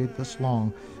they've stayed this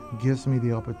long gives me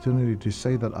the opportunity to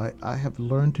say that I have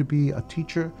learned to be a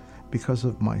teacher because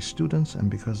of my students and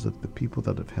because of the people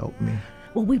that have helped me.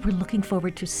 Well, we were looking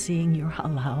forward to seeing your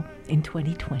halau in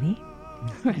 2020.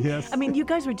 Yes. I mean, you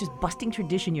guys were just busting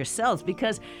tradition yourselves,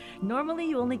 because normally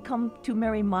you only come to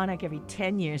Merry Monarch every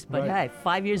 10 years, but hey,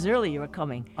 5 years early you were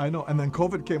coming. I know, and then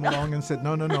COVID came along and said,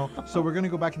 no. So we're going to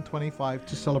go back in 25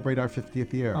 to celebrate our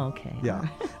 50th year. Okay. Yeah.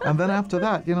 And then after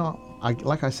that, you know,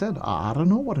 like I said, I don't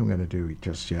know what I'm going to do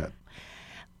just yet.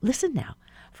 Listen now.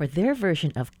 For their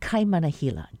version of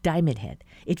Kaimanahila, Diamond Head,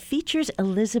 it features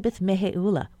Elizabeth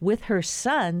Meheula with her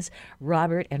sons,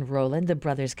 Robert and Roland, the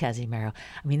brothers Cazimero.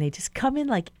 I mean, they just come in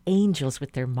like angels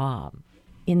with their mom.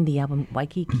 In the album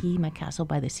Waikīkī, My Castle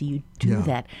by the Sea, you do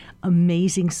that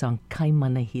amazing song,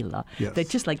 Kaimanahila, that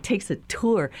just like takes a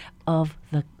tour of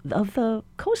the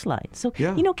coastline. So,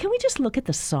 you know, can we just look at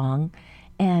the song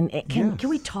And can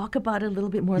we talk about it a little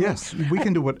bit more? Yes, we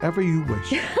can do whatever you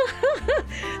wish.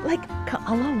 Like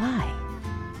ka'alawai.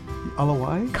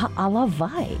 Alawai?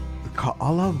 Ka'alawai.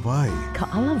 Ka'alawai.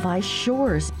 Ka'alawai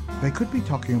shores. They could be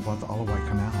talking about the Alawai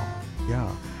Canal. Yeah.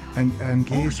 And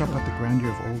gaze up at the grandeur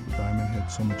of Old Diamond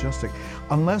Head, so majestic.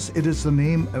 Unless it is the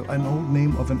name, an old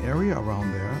name of an area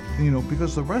around there,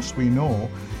 because the rest we know,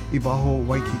 Iwaho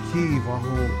Waikīkī,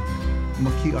 Iwaho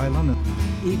Maki Island.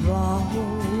 Iwaho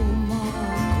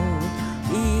mako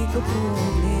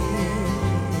ikapole,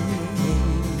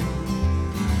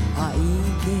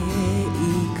 aike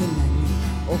ikanani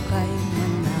o kai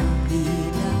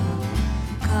manahila,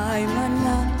 kai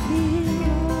manahila.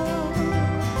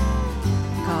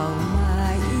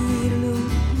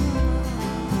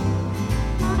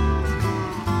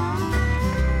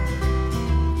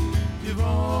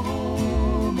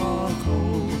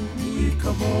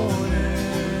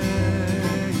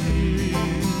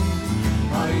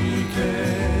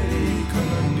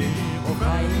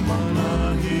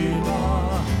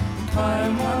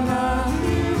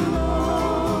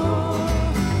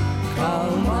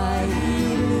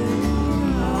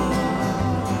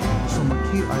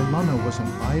 Hana was an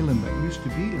island that used to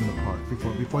be in the park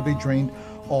before they drained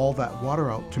all that water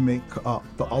out to make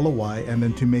the Alawai and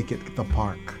then to make it the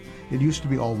park. It used to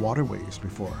be all waterways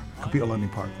before Kapi'olani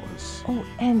Park was. Oh,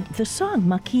 and the song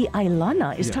Maki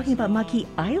Ailana is talking about Maki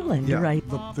Island, right?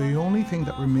 The only thing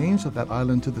that remains of that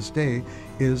island to this day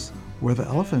is where the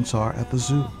elephants are at the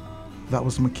zoo. That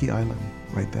was Maki Island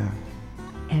right there.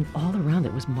 And all around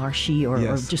it was marshy or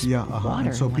just water.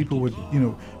 And so people would,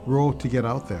 row to get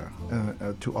out there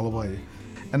to Alawai.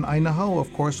 And Ainahau,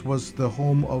 of course, was the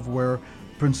home of where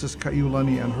Princess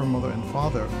Kaiulani and her mother and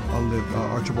father lived,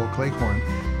 Archibald Cleghorn.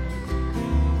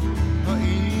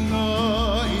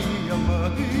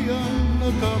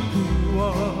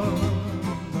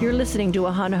 You're listening to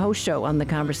a Hana Host Show on The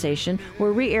Conversation.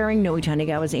 We're re-airing Noe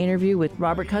Tanigawa's interview with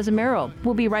Robert Cazimero.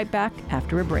 We'll be right back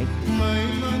after a break.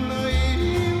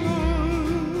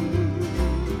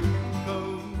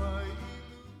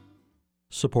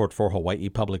 Support for Hawaii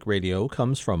Public Radio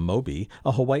comes from Mobi,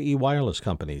 a Hawaii wireless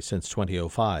company since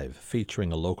 2005,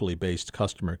 featuring a locally based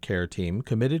customer care team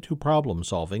committed to problem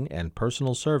solving and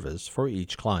personal service for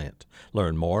each client.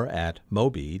 Learn more at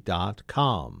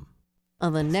mobi.com.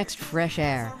 On the next Fresh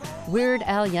Air, Weird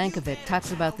Al Yankovic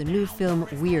talks about the new film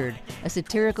Weird, a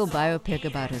satirical biopic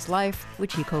about his life,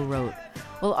 which he co-wrote.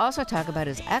 We'll also talk about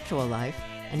his actual life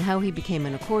and how he became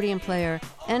an accordion player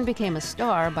and became a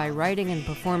star by writing and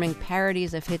performing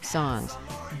parodies of hit songs.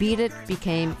 Beat It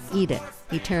became Eat It.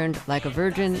 He turned like a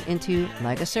virgin into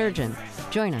like a surgeon.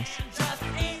 Join us.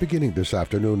 Beginning this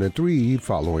afternoon at 3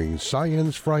 following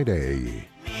Science Friday.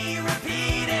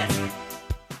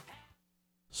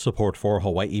 Support for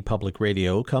Hawaii Public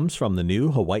Radio comes from the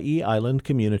new Hawaii Island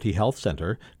Community Health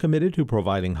Center, committed to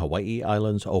providing Hawaii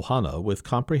Island's Ohana with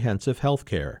comprehensive health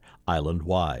care,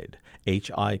 island-wide.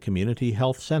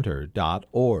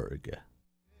 hicommunityhealthcenter.org.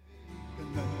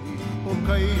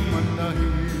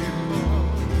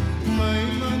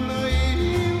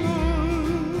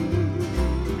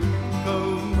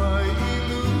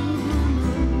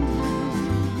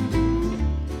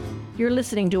 You're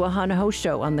listening to a Hana Host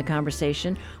Show on The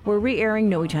Conversation. We're re-airing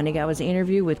Noe Tanigawa's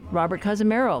interview with Robert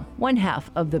Cazimero, one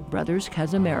half of the Brothers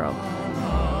Cazimero.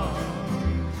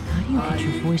 How do you get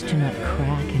your voice to not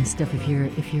crack and stuff if your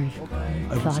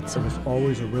thoughts It was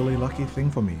always a really lucky thing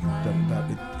for me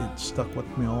that it stuck with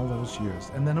me all those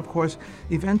years. And then, of course,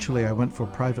 eventually I went for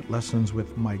private lessons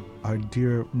with our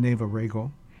dear Neva Rego.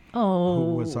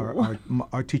 Who was our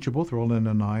teacher, both Roland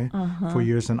and I, for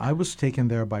years. And I was taken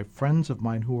there by friends of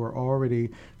mine who were already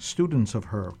students of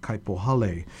her, Kaipo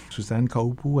Hale, Suzanne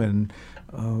Kaupu, and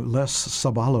Les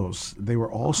Sabalos. They were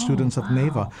all students of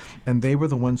Neva, and they were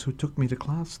the ones who took me to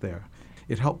class there.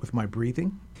 It helped with my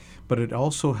breathing, but it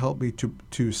also helped me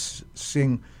to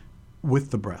sing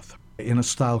with the breath in a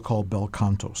style called bel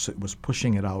cantos. It was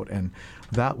pushing it out, and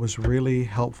that was really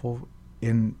helpful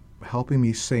in helping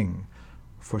me sing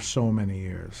for so many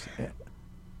years.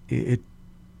 It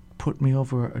put me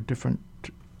over a different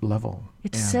level.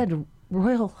 It said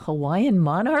Royal Hawaiian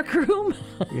Monarch Room.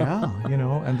 Yeah,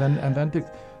 and then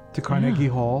to Carnegie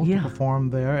Hall to perform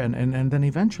there, and then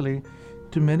eventually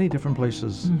to many different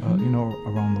places,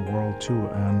 around the world too.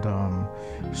 And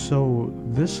so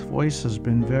this voice has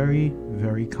been very,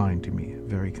 very kind to me,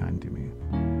 very kind to me.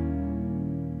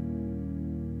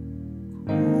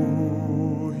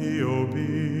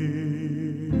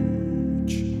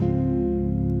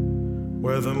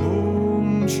 Where the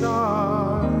moon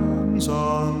shines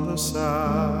on the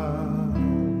sand,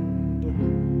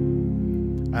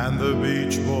 and the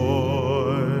beach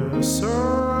boy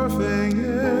surfing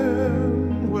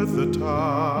in with the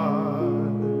tide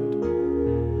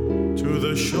to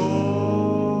the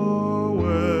shore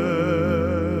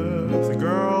with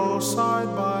girls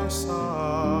side by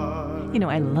side. You know,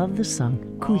 I love the song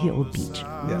Kuhio Beach,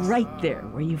 Yes. right there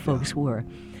where you folks were.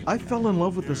 I fell in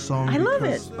love with the song I love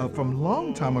because, from a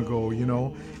long time ago, you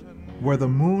know, where the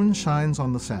moon shines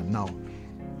on the sand. Now,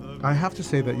 I have to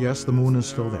say that yes, the moon is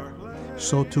still there.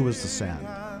 So too is the sand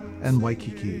and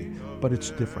Waikīkī, but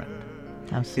it's different.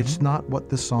 How so? It's not what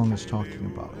this song is talking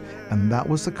about. And that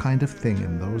was the kind of thing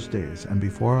in those days and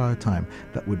before our time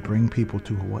that would bring people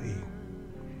to Hawaii.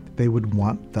 They would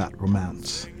want that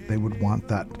romance. They would want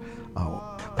that.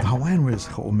 The Hawaiian word is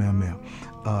ho'omeamea,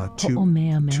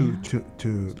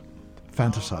 to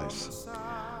fantasize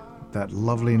that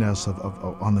loveliness of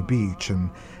on the beach and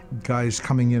guys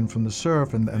coming in from the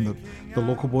surf and the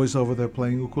local boys over there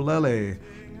playing ukulele,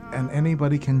 and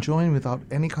anybody can join without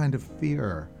any kind of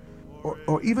fear,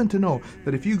 or even to know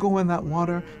that if you go in that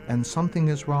water and something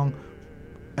is wrong,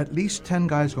 at least 10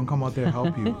 guys gonna come out there and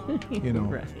help you, you know,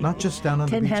 Right. not just stand on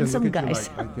the 10 beach and handsome look at guys.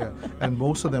 you like yeah. And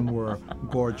most of them were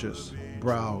gorgeous,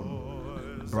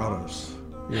 brown brothers,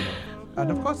 you know.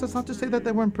 And of course, that's not to say that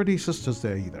there weren't pretty sisters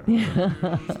there either.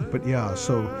 But yeah,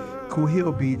 so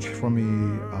Kuhio Beach for me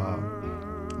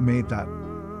made that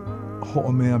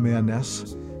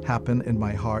ho'omeamea-ness happen in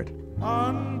my heart.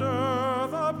 Under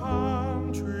the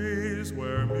palm trees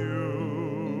where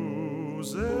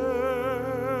music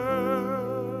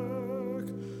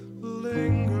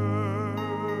lingers.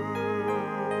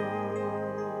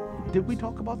 Did we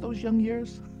talk about those young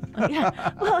years? Yeah.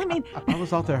 Well, I mean, I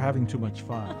was out there having too much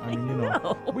fun. I mean, you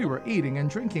know, we were eating and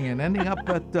drinking and ending up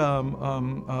at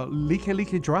Like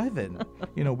Like Drive-In,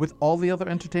 you know, with all the other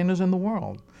entertainers in the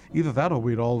world. Either that or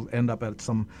we'd all end up at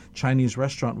some Chinese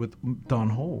restaurant with Don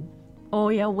Ho. oh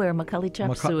yeah, where Makali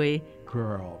Chop Suey.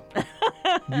 Girl,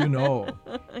 you know,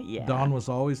 Yeah. Don was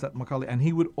always at Makali, and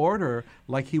he would order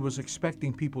like he was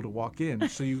expecting people to walk in.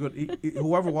 So you could,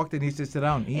 whoever walked in, he said, sit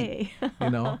down, eat, Hey. you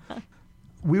know.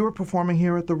 We were performing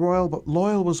here at the Royal, but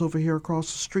Loyal was over here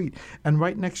across the street, and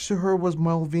right next to her was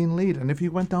Melvine Lead, and if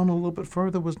you went down a little bit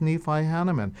further was Nephi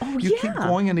Hanneman. Oh, you keep yeah.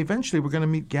 going, and eventually we're going to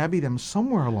meet Gabby them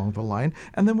somewhere along the line,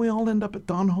 and then we all end up at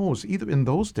Don Ho's, either in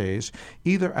those days,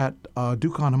 either at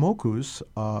Dukanimoku's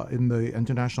in the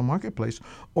International Marketplace,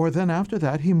 or then after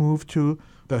that he moved to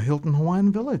the Hilton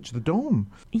Hawaiian Village, the Dome.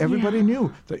 Everybody Yeah.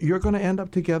 knew that you're going to end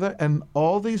up together, and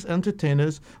all these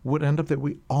entertainers would end up that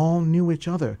we all knew each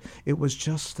other. It was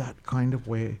just that kind of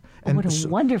way. Oh, what a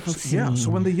wonderful scene. Yeah,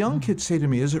 so when the young kids say to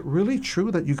me, is it really true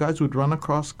that you guys would run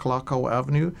across Kalakau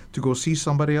Avenue to go see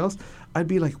somebody else? I'd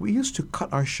be like, we used to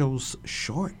cut our shows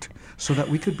short so that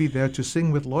we could be there to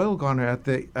sing with Loyal Garner at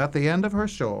the end of her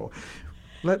show.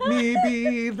 Let me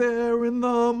be there in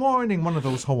the morning. One of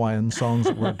those Hawaiian songs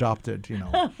that were adopted, you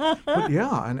know. But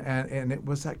yeah, and it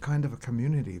was that kind of a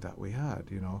community that we had,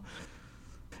 you know.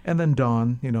 And then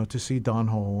Don, you know, to see Don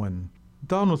Ho, and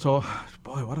Don was all,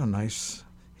 boy, what a nice.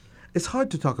 It's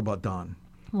hard to talk about Don.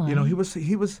 Why? You know, he was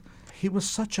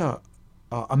such a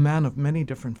man of many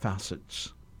different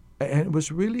facets. And it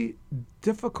was really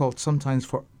difficult sometimes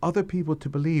for other people to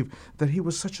believe that he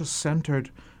was such a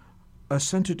centered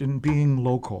in being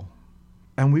local.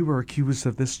 And we were accused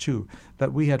of this too,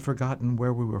 that we had forgotten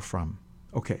where we were from.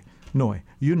 Okay, Noi,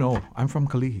 you know I'm from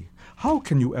Kalihi. How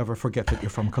can you ever forget that you're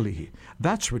from Kalihi?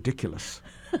 That's ridiculous.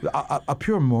 A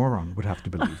pure moron would have to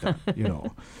believe that, you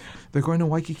know. They're going to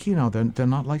Waikīkī now. They're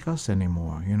not like us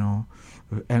anymore, you know.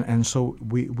 And so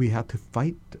we had to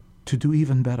fight to do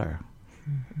even better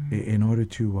in order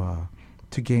to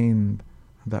gain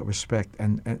that respect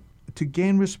and to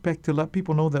gain respect, to let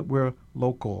people know that we're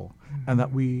local and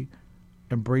that we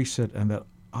embrace it, and that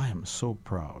I am so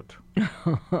proud.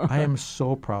 I am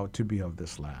so proud to be of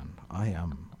this land. I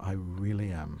am. I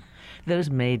really am. Those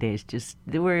May days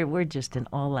we're just an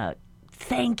all-out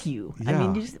thank you. Yeah, I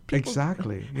mean, just people...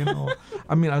 exactly. You know,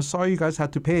 I mean, I'm sorry you guys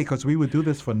had to pay because we would do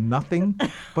this for nothing.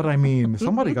 But I mean,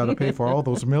 somebody got to pay for all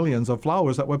those millions of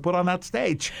flowers that were put on that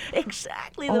stage.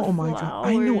 Exactly. Oh my God!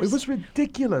 I know it was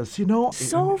ridiculous. You know,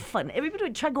 so fun. Everybody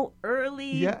would try to go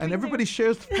early. Yeah, and everybody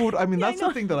shares food. I mean, that's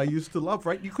the thing that I used to love,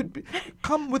 right? You could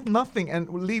come with nothing and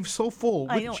leave so full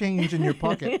with change in your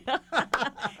pocket.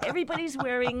 Everybody's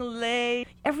wearing lei.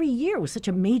 Every year was such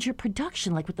a major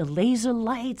production, like with the laser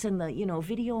lights and the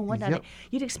video and whatnot. Yep.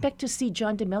 You'd expect to see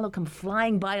John DeMello come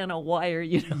flying by on a wire.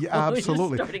 You know, yeah,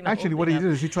 absolutely. Actually, what he did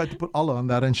is he tried to put Allah on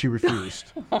that, and she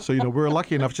refused. So we were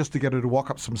lucky enough just to get her to walk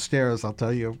up some stairs. I'll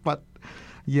tell you, but.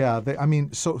 Yeah,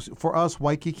 so for us,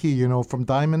 Waikīkī, from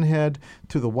Diamond Head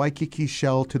to the Waikīkī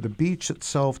Shell to the beach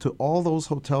itself to all those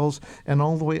hotels and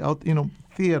all the way out,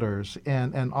 theaters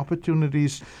and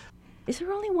opportunities. Is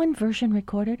there only one version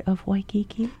recorded of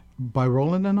Waikīkī? By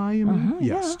Roland and I, you mean?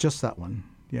 Yes, yeah. Just that one.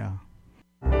 Yeah.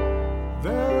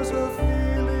 There's a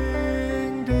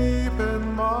feeling deep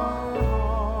in my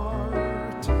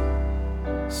heart,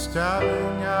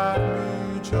 stabbing at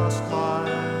me just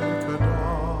like a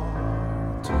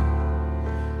dart.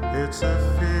 It's a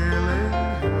feeling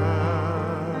heavenly.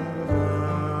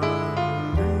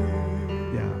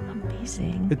 Yeah.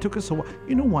 Amazing. It took us a while.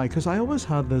 You know why? Because I always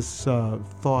had this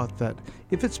thought that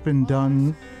if it's been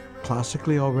done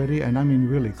classically already, and I mean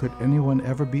really, could anyone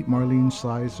ever beat Marlene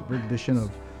Tsai's rendition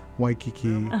of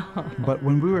Waikīkī? But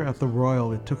when we were at the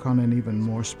Royal, it took on an even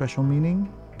more special meaning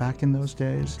back in those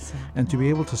days. Exactly. And to be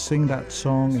able to sing that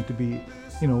song and to be,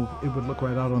 it would look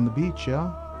right out on the beach,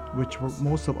 yeah? Which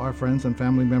most of our friends and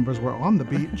family members were on the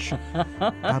beach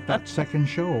at that second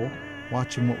show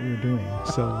watching what we were doing.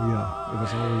 So yeah, it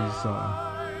was always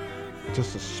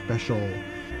just a special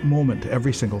moment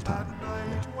every single time. Yeah.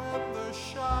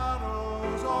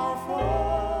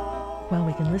 Well,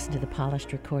 we can listen to the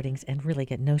polished recordings and really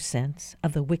get no sense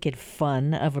of the wicked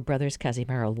fun of a Brothers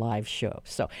Cazimero live show.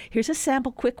 So here's a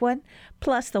sample quick one,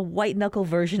 plus the white-knuckle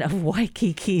version of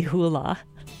Waikīkī Hula.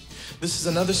 This is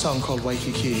another song called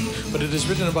Waikīkī, but it is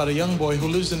written about a young boy who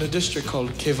lives in a district called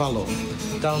Kevalo,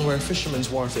 down where Fisherman's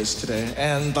Wharf is today,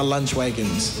 and the lunch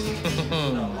wagons.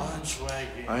 Lunch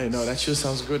wagons. I know, that sure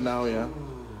sounds good now, yeah.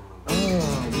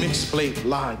 Oh, mixed plate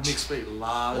large. Mixed plate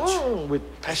large. Oh, with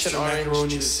passion orange.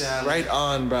 Macaroni salad. Right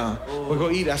on, bro. Oh. We'll go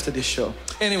eat after this show.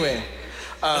 Anyway.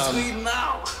 Let's go eat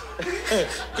now.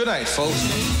 Good night, folks.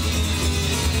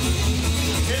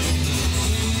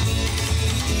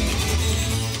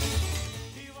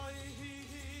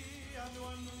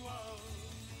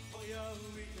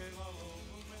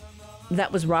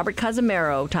 That was Robert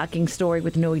Cazimero talking story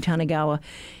with Noe Tanagawa.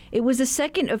 It was the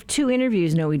second of two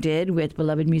interviews Noe did with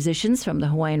beloved musicians from the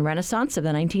Hawaiian Renaissance of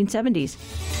the 1970s.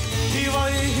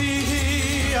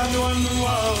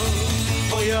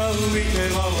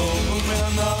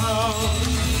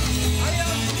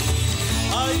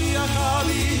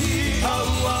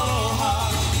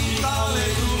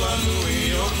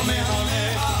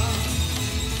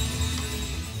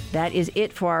 That is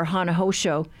it for our Hana Ho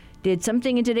show. Did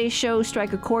something in today's show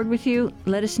strike a chord with you?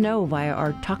 Let us know via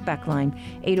our talkback line,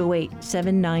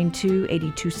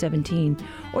 808-792-8217.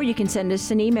 Or you can send us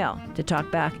an email to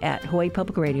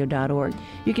talkback@hawaiipublicradio.org.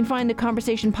 You can find the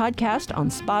Conversation podcast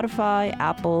on Spotify,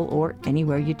 Apple, or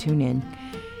anywhere you tune in.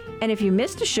 And if you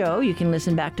missed a show, you can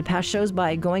listen back to past shows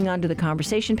by going onto the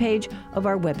Conversation page of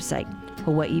our website,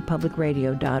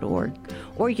 hawaiipublicradio.org.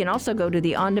 Or you can also go to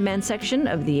the on-demand section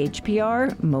of the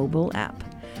HPR mobile app.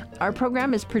 Our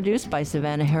program is produced by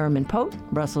Savannah Harriman-Pote,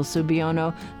 Russell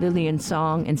Subiono, Lillian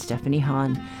Song, and Stephanie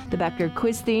Hahn. The backyard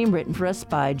quiz theme written for us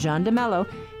by John DeMello,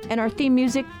 and our theme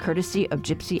music courtesy of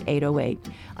Gypsy 808.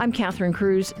 I'm Catherine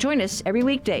Cruz. Join us every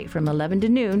weekday from 11 to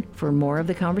noon for more of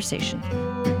the conversation.